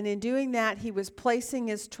 and in doing that, he was placing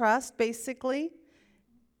his trust, basically,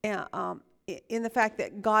 in the fact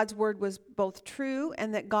that God's word was both true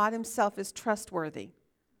and that God himself is trustworthy.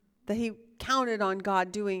 That he counted on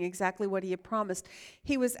God doing exactly what he had promised.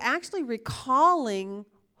 He was actually recalling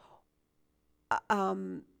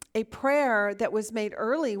a prayer that was made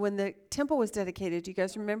early when the temple was dedicated. Do you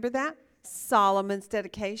guys remember that? Solomon's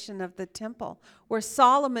dedication of the temple, where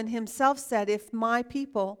Solomon himself said, if my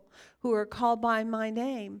people who are called by my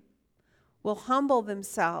name will humble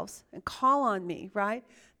themselves and call on me, right?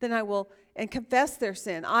 Then I will, and confess their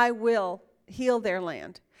sin, I will heal their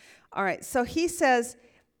land. All right, so he says,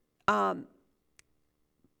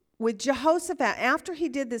 with Jehoshaphat, after he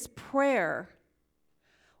did this prayer,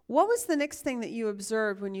 what was the next thing that you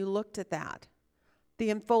observed when you looked at that? The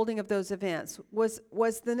unfolding of those events. Was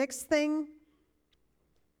the next thing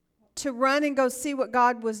to run and go see what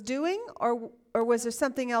God was doing, or was there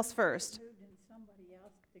something else first? Moved in somebody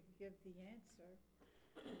else to give the answer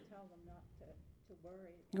and tell them not to worry.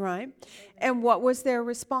 Right. And what was their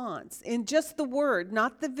response? In just the word,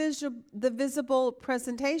 not the visible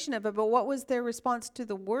presentation of it, but what was their response to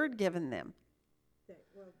the word given them?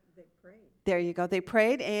 They prayed There you go. They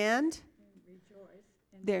prayed and and rejoiced.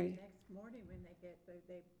 And There the you- next morning when they get there,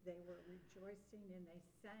 they were rejoicing and they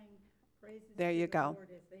sang praises There to you the go. Lord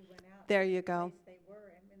as they went out. There to you the go. place they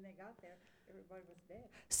were, and when they got there, everybody was dead.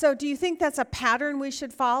 So do you think that's a pattern we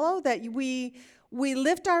should follow? That we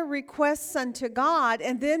lift our requests unto God,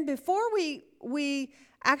 and then before we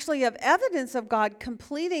actually have evidence of God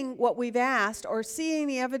completing what we've asked or see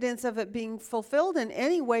any evidence of it being fulfilled in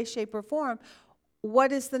any way, shape, or form,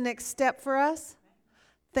 what is the next step for us?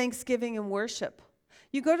 Thanksgiving and worship.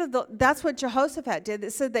 You go to that's what Jehoshaphat did.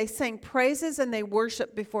 It said they sang praises and they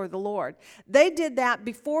worshiped before the Lord. They did that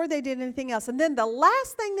before they did anything else. And then the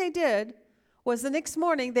last thing they did was the next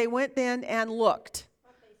morning they went then and looked.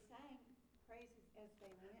 But they sang praises as they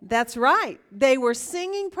went. That's right. They were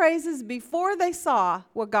singing praises before they saw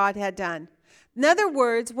what God had done. In other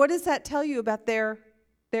words, what does that tell you about their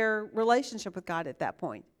relationship with God at that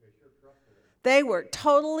point? They were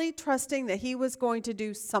totally trusting that he was going to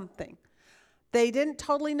do something. They didn't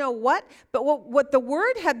totally know what, but what the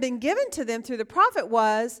word had been given to them through the prophet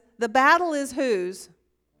was, the battle is whose?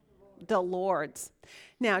 The Lord's.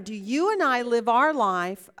 Now, do you and I live our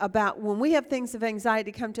life about, when we have things of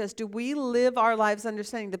anxiety come to us, do we live our lives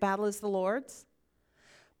understanding the battle is the Lord's?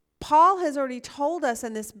 Paul has already told us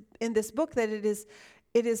in this book that it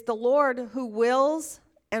is the Lord who wills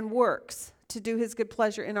and works to do his good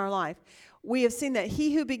pleasure in our life. We have seen that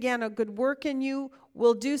he who began a good work in you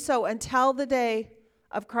will do so until the day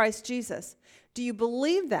of Christ Jesus. Do you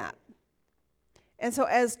believe that? And so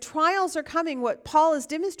as trials are coming, what Paul has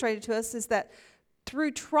demonstrated to us is that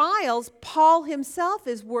through trials, Paul himself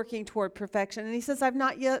is working toward perfection. And he says, I've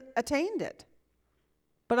not yet attained it.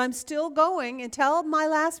 But I'm still going until my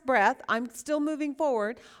last breath. I'm still moving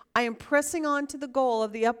forward. I am pressing on to the goal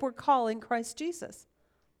of the upward call in Christ Jesus.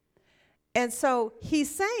 And so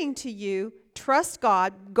he's saying to you, trust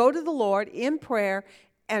God, go to the Lord in prayer,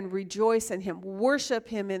 and rejoice in him. Worship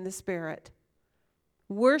him in the Spirit.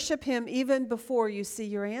 Worship him even before you see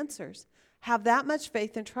your answers. Have that much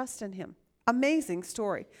faith and trust in him. Amazing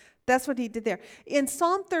story. That's what he did there. In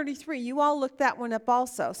Psalm 33, you all looked that one up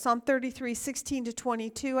also. Psalm 33, 16 to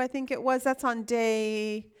 22, I think it was. That's on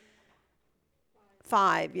day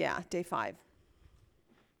 5. Yeah, day 5.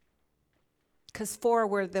 Because 4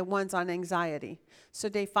 were the ones on anxiety. So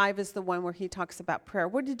day 5 is the one where he talks about prayer.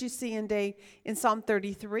 What did you see in Psalm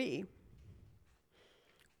 33?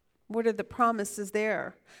 What are the promises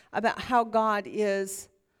there about how God is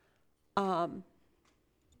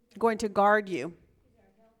going to guard you?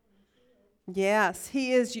 Yes,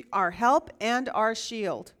 he is our help and our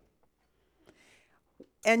shield.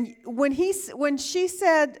 And when he said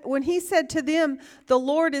to them, the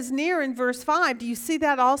Lord is near in verse 5, do you see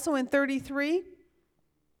that also in 33?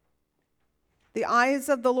 The eyes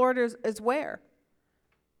of the Lord is where?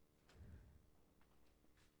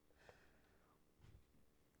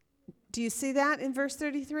 Do you see that in verse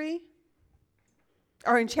 33?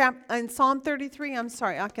 Or in Psalm 33? I'm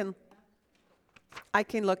sorry, I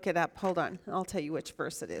can look it up. Hold on. I'll tell you which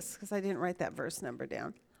verse it is because I didn't write that verse number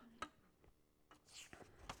down.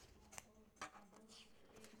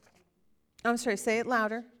 I'm sorry, say it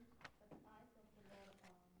louder.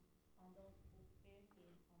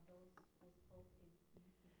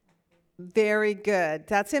 Very good.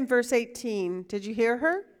 That's in verse 18. Did you hear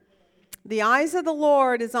her? The eyes of the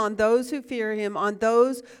Lord is on those who fear him, on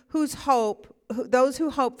those who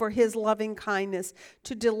hope for his loving kindness,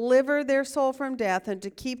 to deliver their soul from death and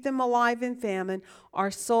to keep them alive in famine.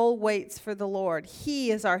 Our soul waits for the Lord.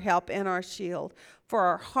 He is our help and our shield. For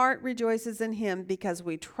our heart rejoices in him because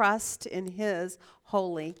we trust in his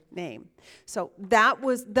holy name. So that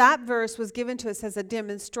verse was given to us as a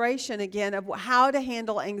demonstration again of how to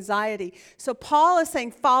handle anxiety. So Paul is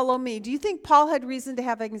saying, follow me. Do you think Paul had reason to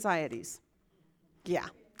have anxieties? Yeah.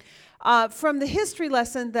 From the history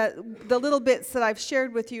lesson, the little bits that I've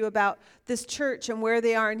shared with you about this church and where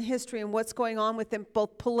they are in history and what's going on with them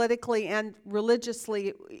both politically and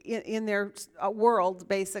religiously in their world,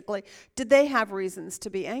 basically, did they have reasons to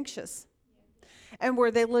be anxious? And were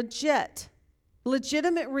they legitimate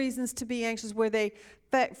reasons to be anxious? Were they?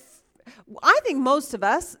 I think most of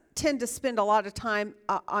us tend to spend a lot of time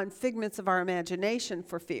on figments of our imagination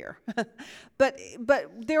for fear. but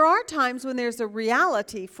there are times when there's a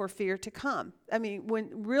reality for fear to come. I mean,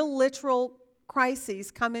 when real literal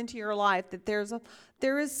crises come into your life, that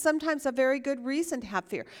there is sometimes a very good reason to have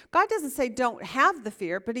fear. God doesn't say don't have the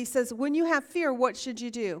fear, but he says when you have fear, what should you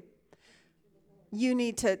do? You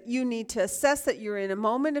need to assess that you're in a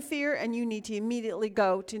moment of fear, and you need to immediately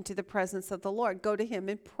go into the presence of the Lord. Go to him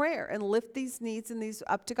in prayer and lift these needs and these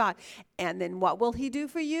up to God. And then what will he do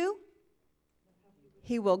for you?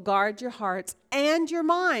 He will guard your hearts and your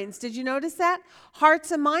minds. Did you notice that?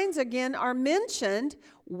 Hearts and minds again are mentioned.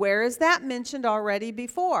 Where is that mentioned already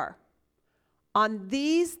before? On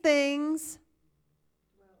these things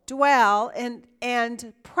dwell and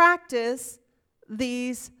practice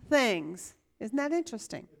these things. Isn't that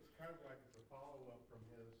interesting? It's kind of like the follow-up from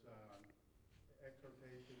his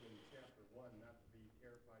exhortation in chapter 1, not to be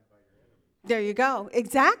terrified by your enemies. There you go.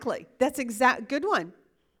 Exactly. That's good one.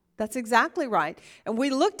 That's exactly right. And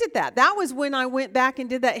we looked at that. That was when I went back and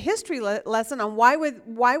did that history lesson on why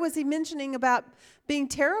was he mentioning about being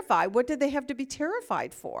terrified? What did they have to be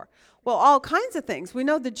terrified for? Well, all kinds of things. We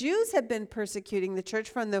know the Jews had been persecuting the church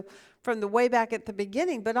from the way back at the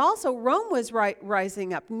beginning, but also Rome was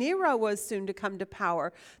rising up. Nero was soon to come to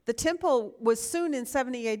power. The temple was soon in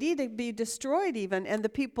 70 AD to be destroyed even, and the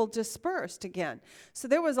people dispersed again. So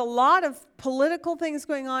there was a lot of political things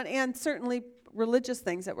going on and certainly religious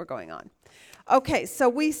things that were going on. Okay, so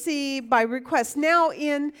we see by request. Now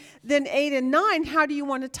in then 8 and 9, how do you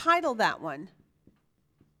want to title that one?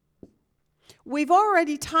 We've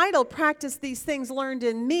already titled Practice These Things Learned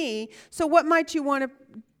in Me. So what might you want to...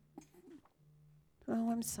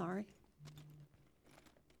 Oh, I'm sorry.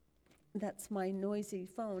 That's my noisy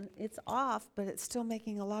phone. It's off, but it's still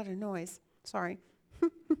making a lot of noise. Sorry.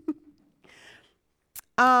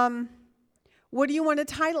 What do you want to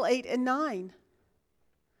title 8 and 9?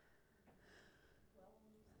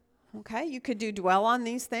 Okay, you could do dwell on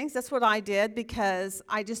these things. That's what I did because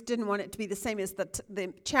I just didn't want it to be the same as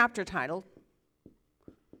the chapter title.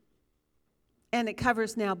 And it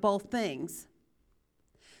covers now both things.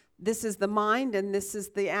 This is the mind and this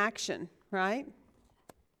is the action, right?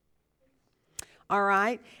 All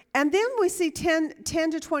right. And then we see 10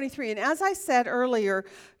 to 23. And as I said earlier,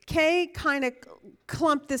 Kay kind of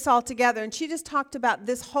clumped this all together. And she just talked about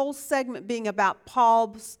this whole segment being about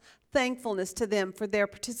Paul's thankfulness to them for their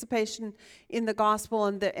participation in the gospel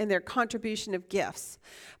and their contribution of gifts.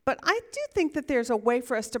 But I do think that there's a way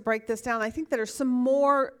for us to break this down. I think there are some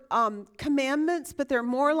more commandments, but they're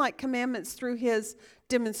more like commandments through his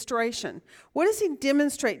demonstration. What does he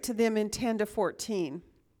demonstrate to them in 10 to 14?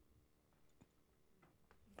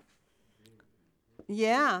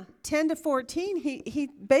 Yeah, 10 to 14, he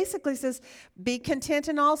basically says, be content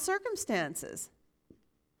in all circumstances.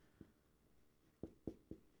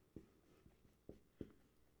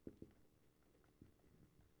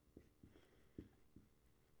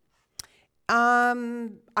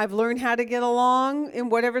 I've learned how to get along in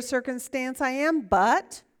whatever circumstance I am,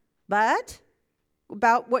 but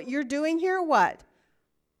about what you're doing here, what?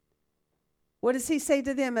 What does he say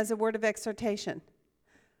to them as a word of exhortation?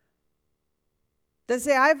 Does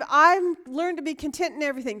he say, I've learned to be content in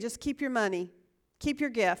everything, just keep your money, keep your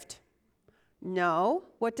gift? No.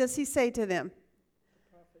 What does he say to them?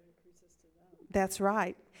 Profit increases to them. That's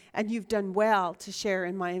right. and you've done well to share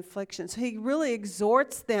in my affliction. So he really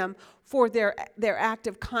exhorts them for their act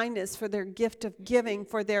of kindness, for their gift of giving,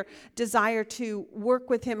 for their desire to work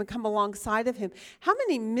with him and come alongside of him. How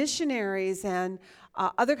many missionaries and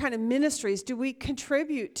other kind of ministries do we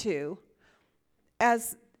contribute to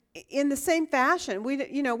as in the same fashion?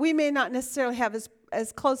 We may not necessarily have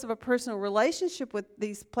as close of a personal relationship with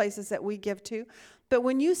these places that we give to, but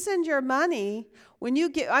when you send your money, when you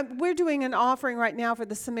give, we're doing an offering right now for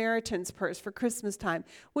the Samaritan's Purse for Christmas time.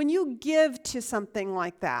 When you give to something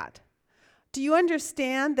like that, do you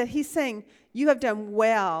understand that he's saying you have done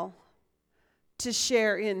well to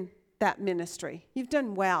share in that ministry? You've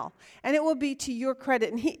done well, and it will be to your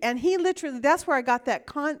credit. And he literally, that's where I got that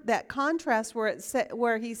contrast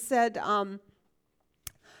where he said,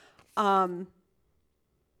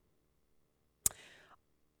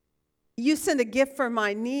 you send a gift for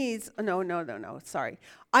my needs. No, sorry.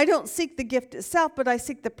 I don't seek the gift itself, but I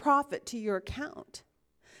seek the profit to your account.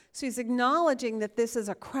 So he's acknowledging that this is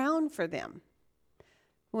a crown for them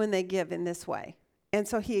when they give in this way. And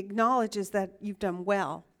so he acknowledges that you've done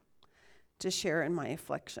well to share in my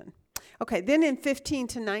affliction. Okay, then in 15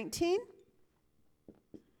 to 19,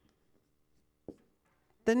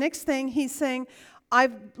 the next thing he's saying,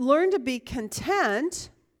 I've learned to be content.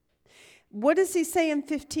 What does he say in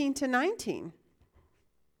 15 to 19?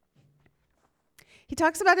 He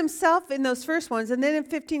talks about himself in those first ones, and then in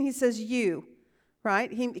 15 he says you, right?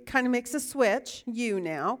 He kind of makes a switch, you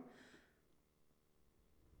now.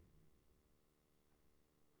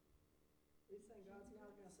 He's saying God's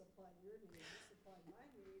not going to supply your needs, He supplied my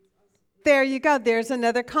needs. There you go. There's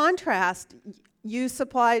another contrast. You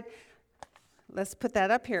supplied, let's put that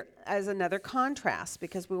up here as another contrast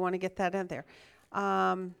because we want to get that in there.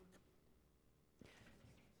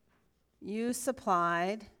 You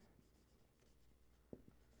supplied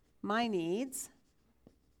my needs.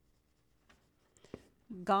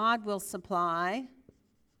 God will supply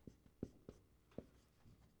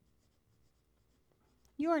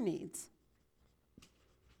your needs.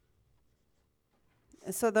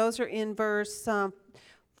 And so those are in verse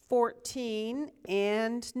 14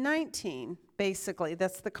 and 19, basically.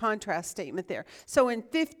 That's the contrast statement there. So in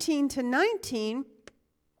 15 to 19,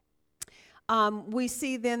 we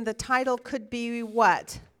see then the title could be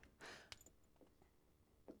what?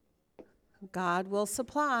 God will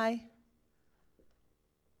supply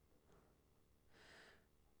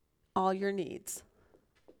all your needs.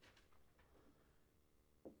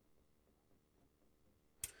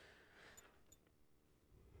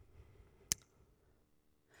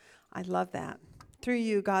 I love that. Through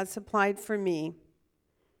you, God supplied for me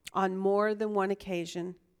on more than one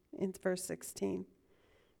occasion in verse 16.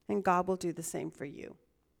 And God will do the same for you.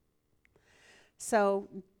 So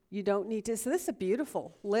you don't need to, so this is a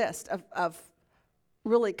beautiful list of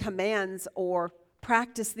really commands or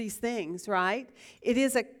practice these things, right?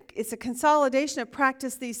 It's a consolidation of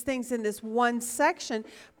practice these things in this one section,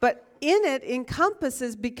 but in it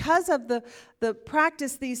encompasses, because of the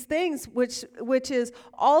practice these things, which is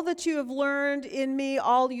all that you have learned in me,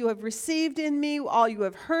 all you have received in me, all you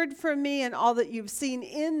have heard from me, and all that you've seen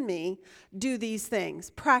in me, do these things,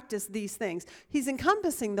 practice these things. He's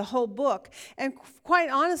encompassing the whole book, and quite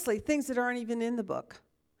honestly, things that aren't even in the book.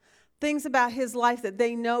 Things about his life that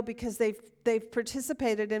they know because they've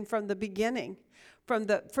participated in from the beginning. From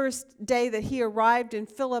the first day that he arrived in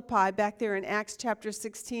Philippi, back there in Acts chapter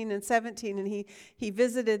 16 and 17, and he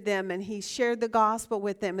visited them and he shared the gospel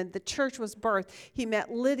with them, and the church was birthed. He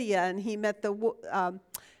met Lydia, and he met who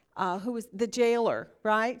was the jailer,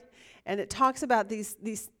 right? And it talks about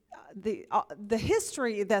the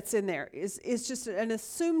history that's in there is just an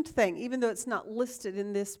assumed thing, even though it's not listed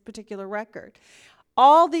in this particular record.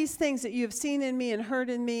 All these things that you have seen in me and heard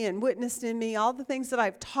in me and witnessed in me, all the things that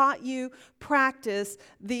I've taught you, practice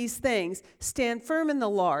these things. Stand firm in the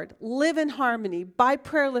Lord. Live in harmony. By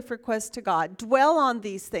prayer, lift requests to God. Dwell on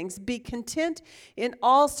these things. Be content in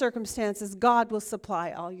all circumstances. God will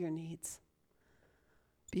supply all your needs.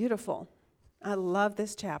 Beautiful. I love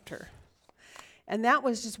this chapter. And that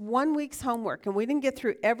was just 1 week's homework. And we didn't get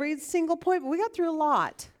through every single point, but we got through a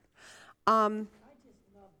lot. I'm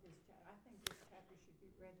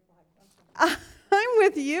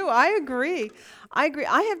with you. I agree.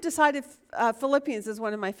 I have decided Philippians is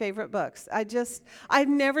one of my favorite books. I've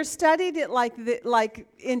never studied it like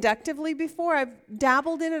inductively before. I've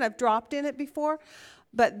dabbled in it. I've dropped in it before.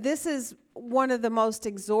 But this is one of the most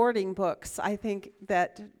exhorting books, I think,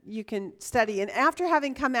 that you can study. And after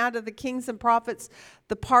having come out of the Kings and Prophets,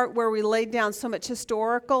 the part where we laid down so much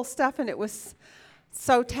historical stuff and it was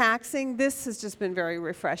so taxing, this has just been very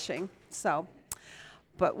refreshing. So,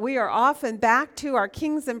 But we are off and back to our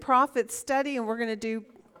Kings and Prophets study, and we're going to do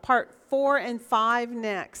part 4 and 5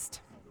 next.